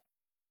 Yeah.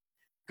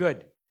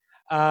 Good.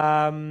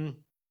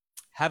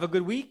 Have a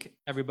good week,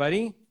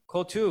 everybody.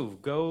 Kol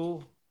Tuv.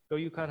 Go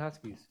Yukon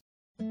Huskies.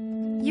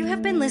 You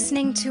have been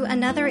listening to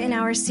another in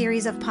our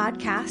series of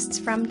podcasts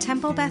from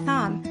Temple Beth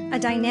Am, a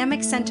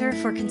dynamic center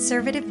for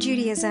conservative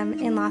Judaism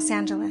in Los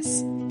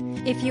Angeles.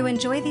 If you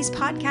enjoy these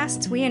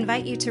podcasts, we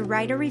invite you to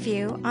write a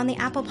review on the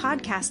Apple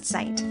Podcast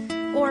site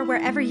or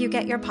wherever you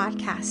get your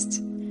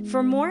podcasts.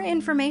 For more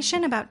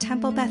information about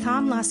Temple Beth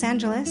Am Los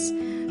Angeles,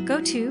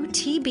 go to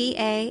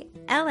tbala.org.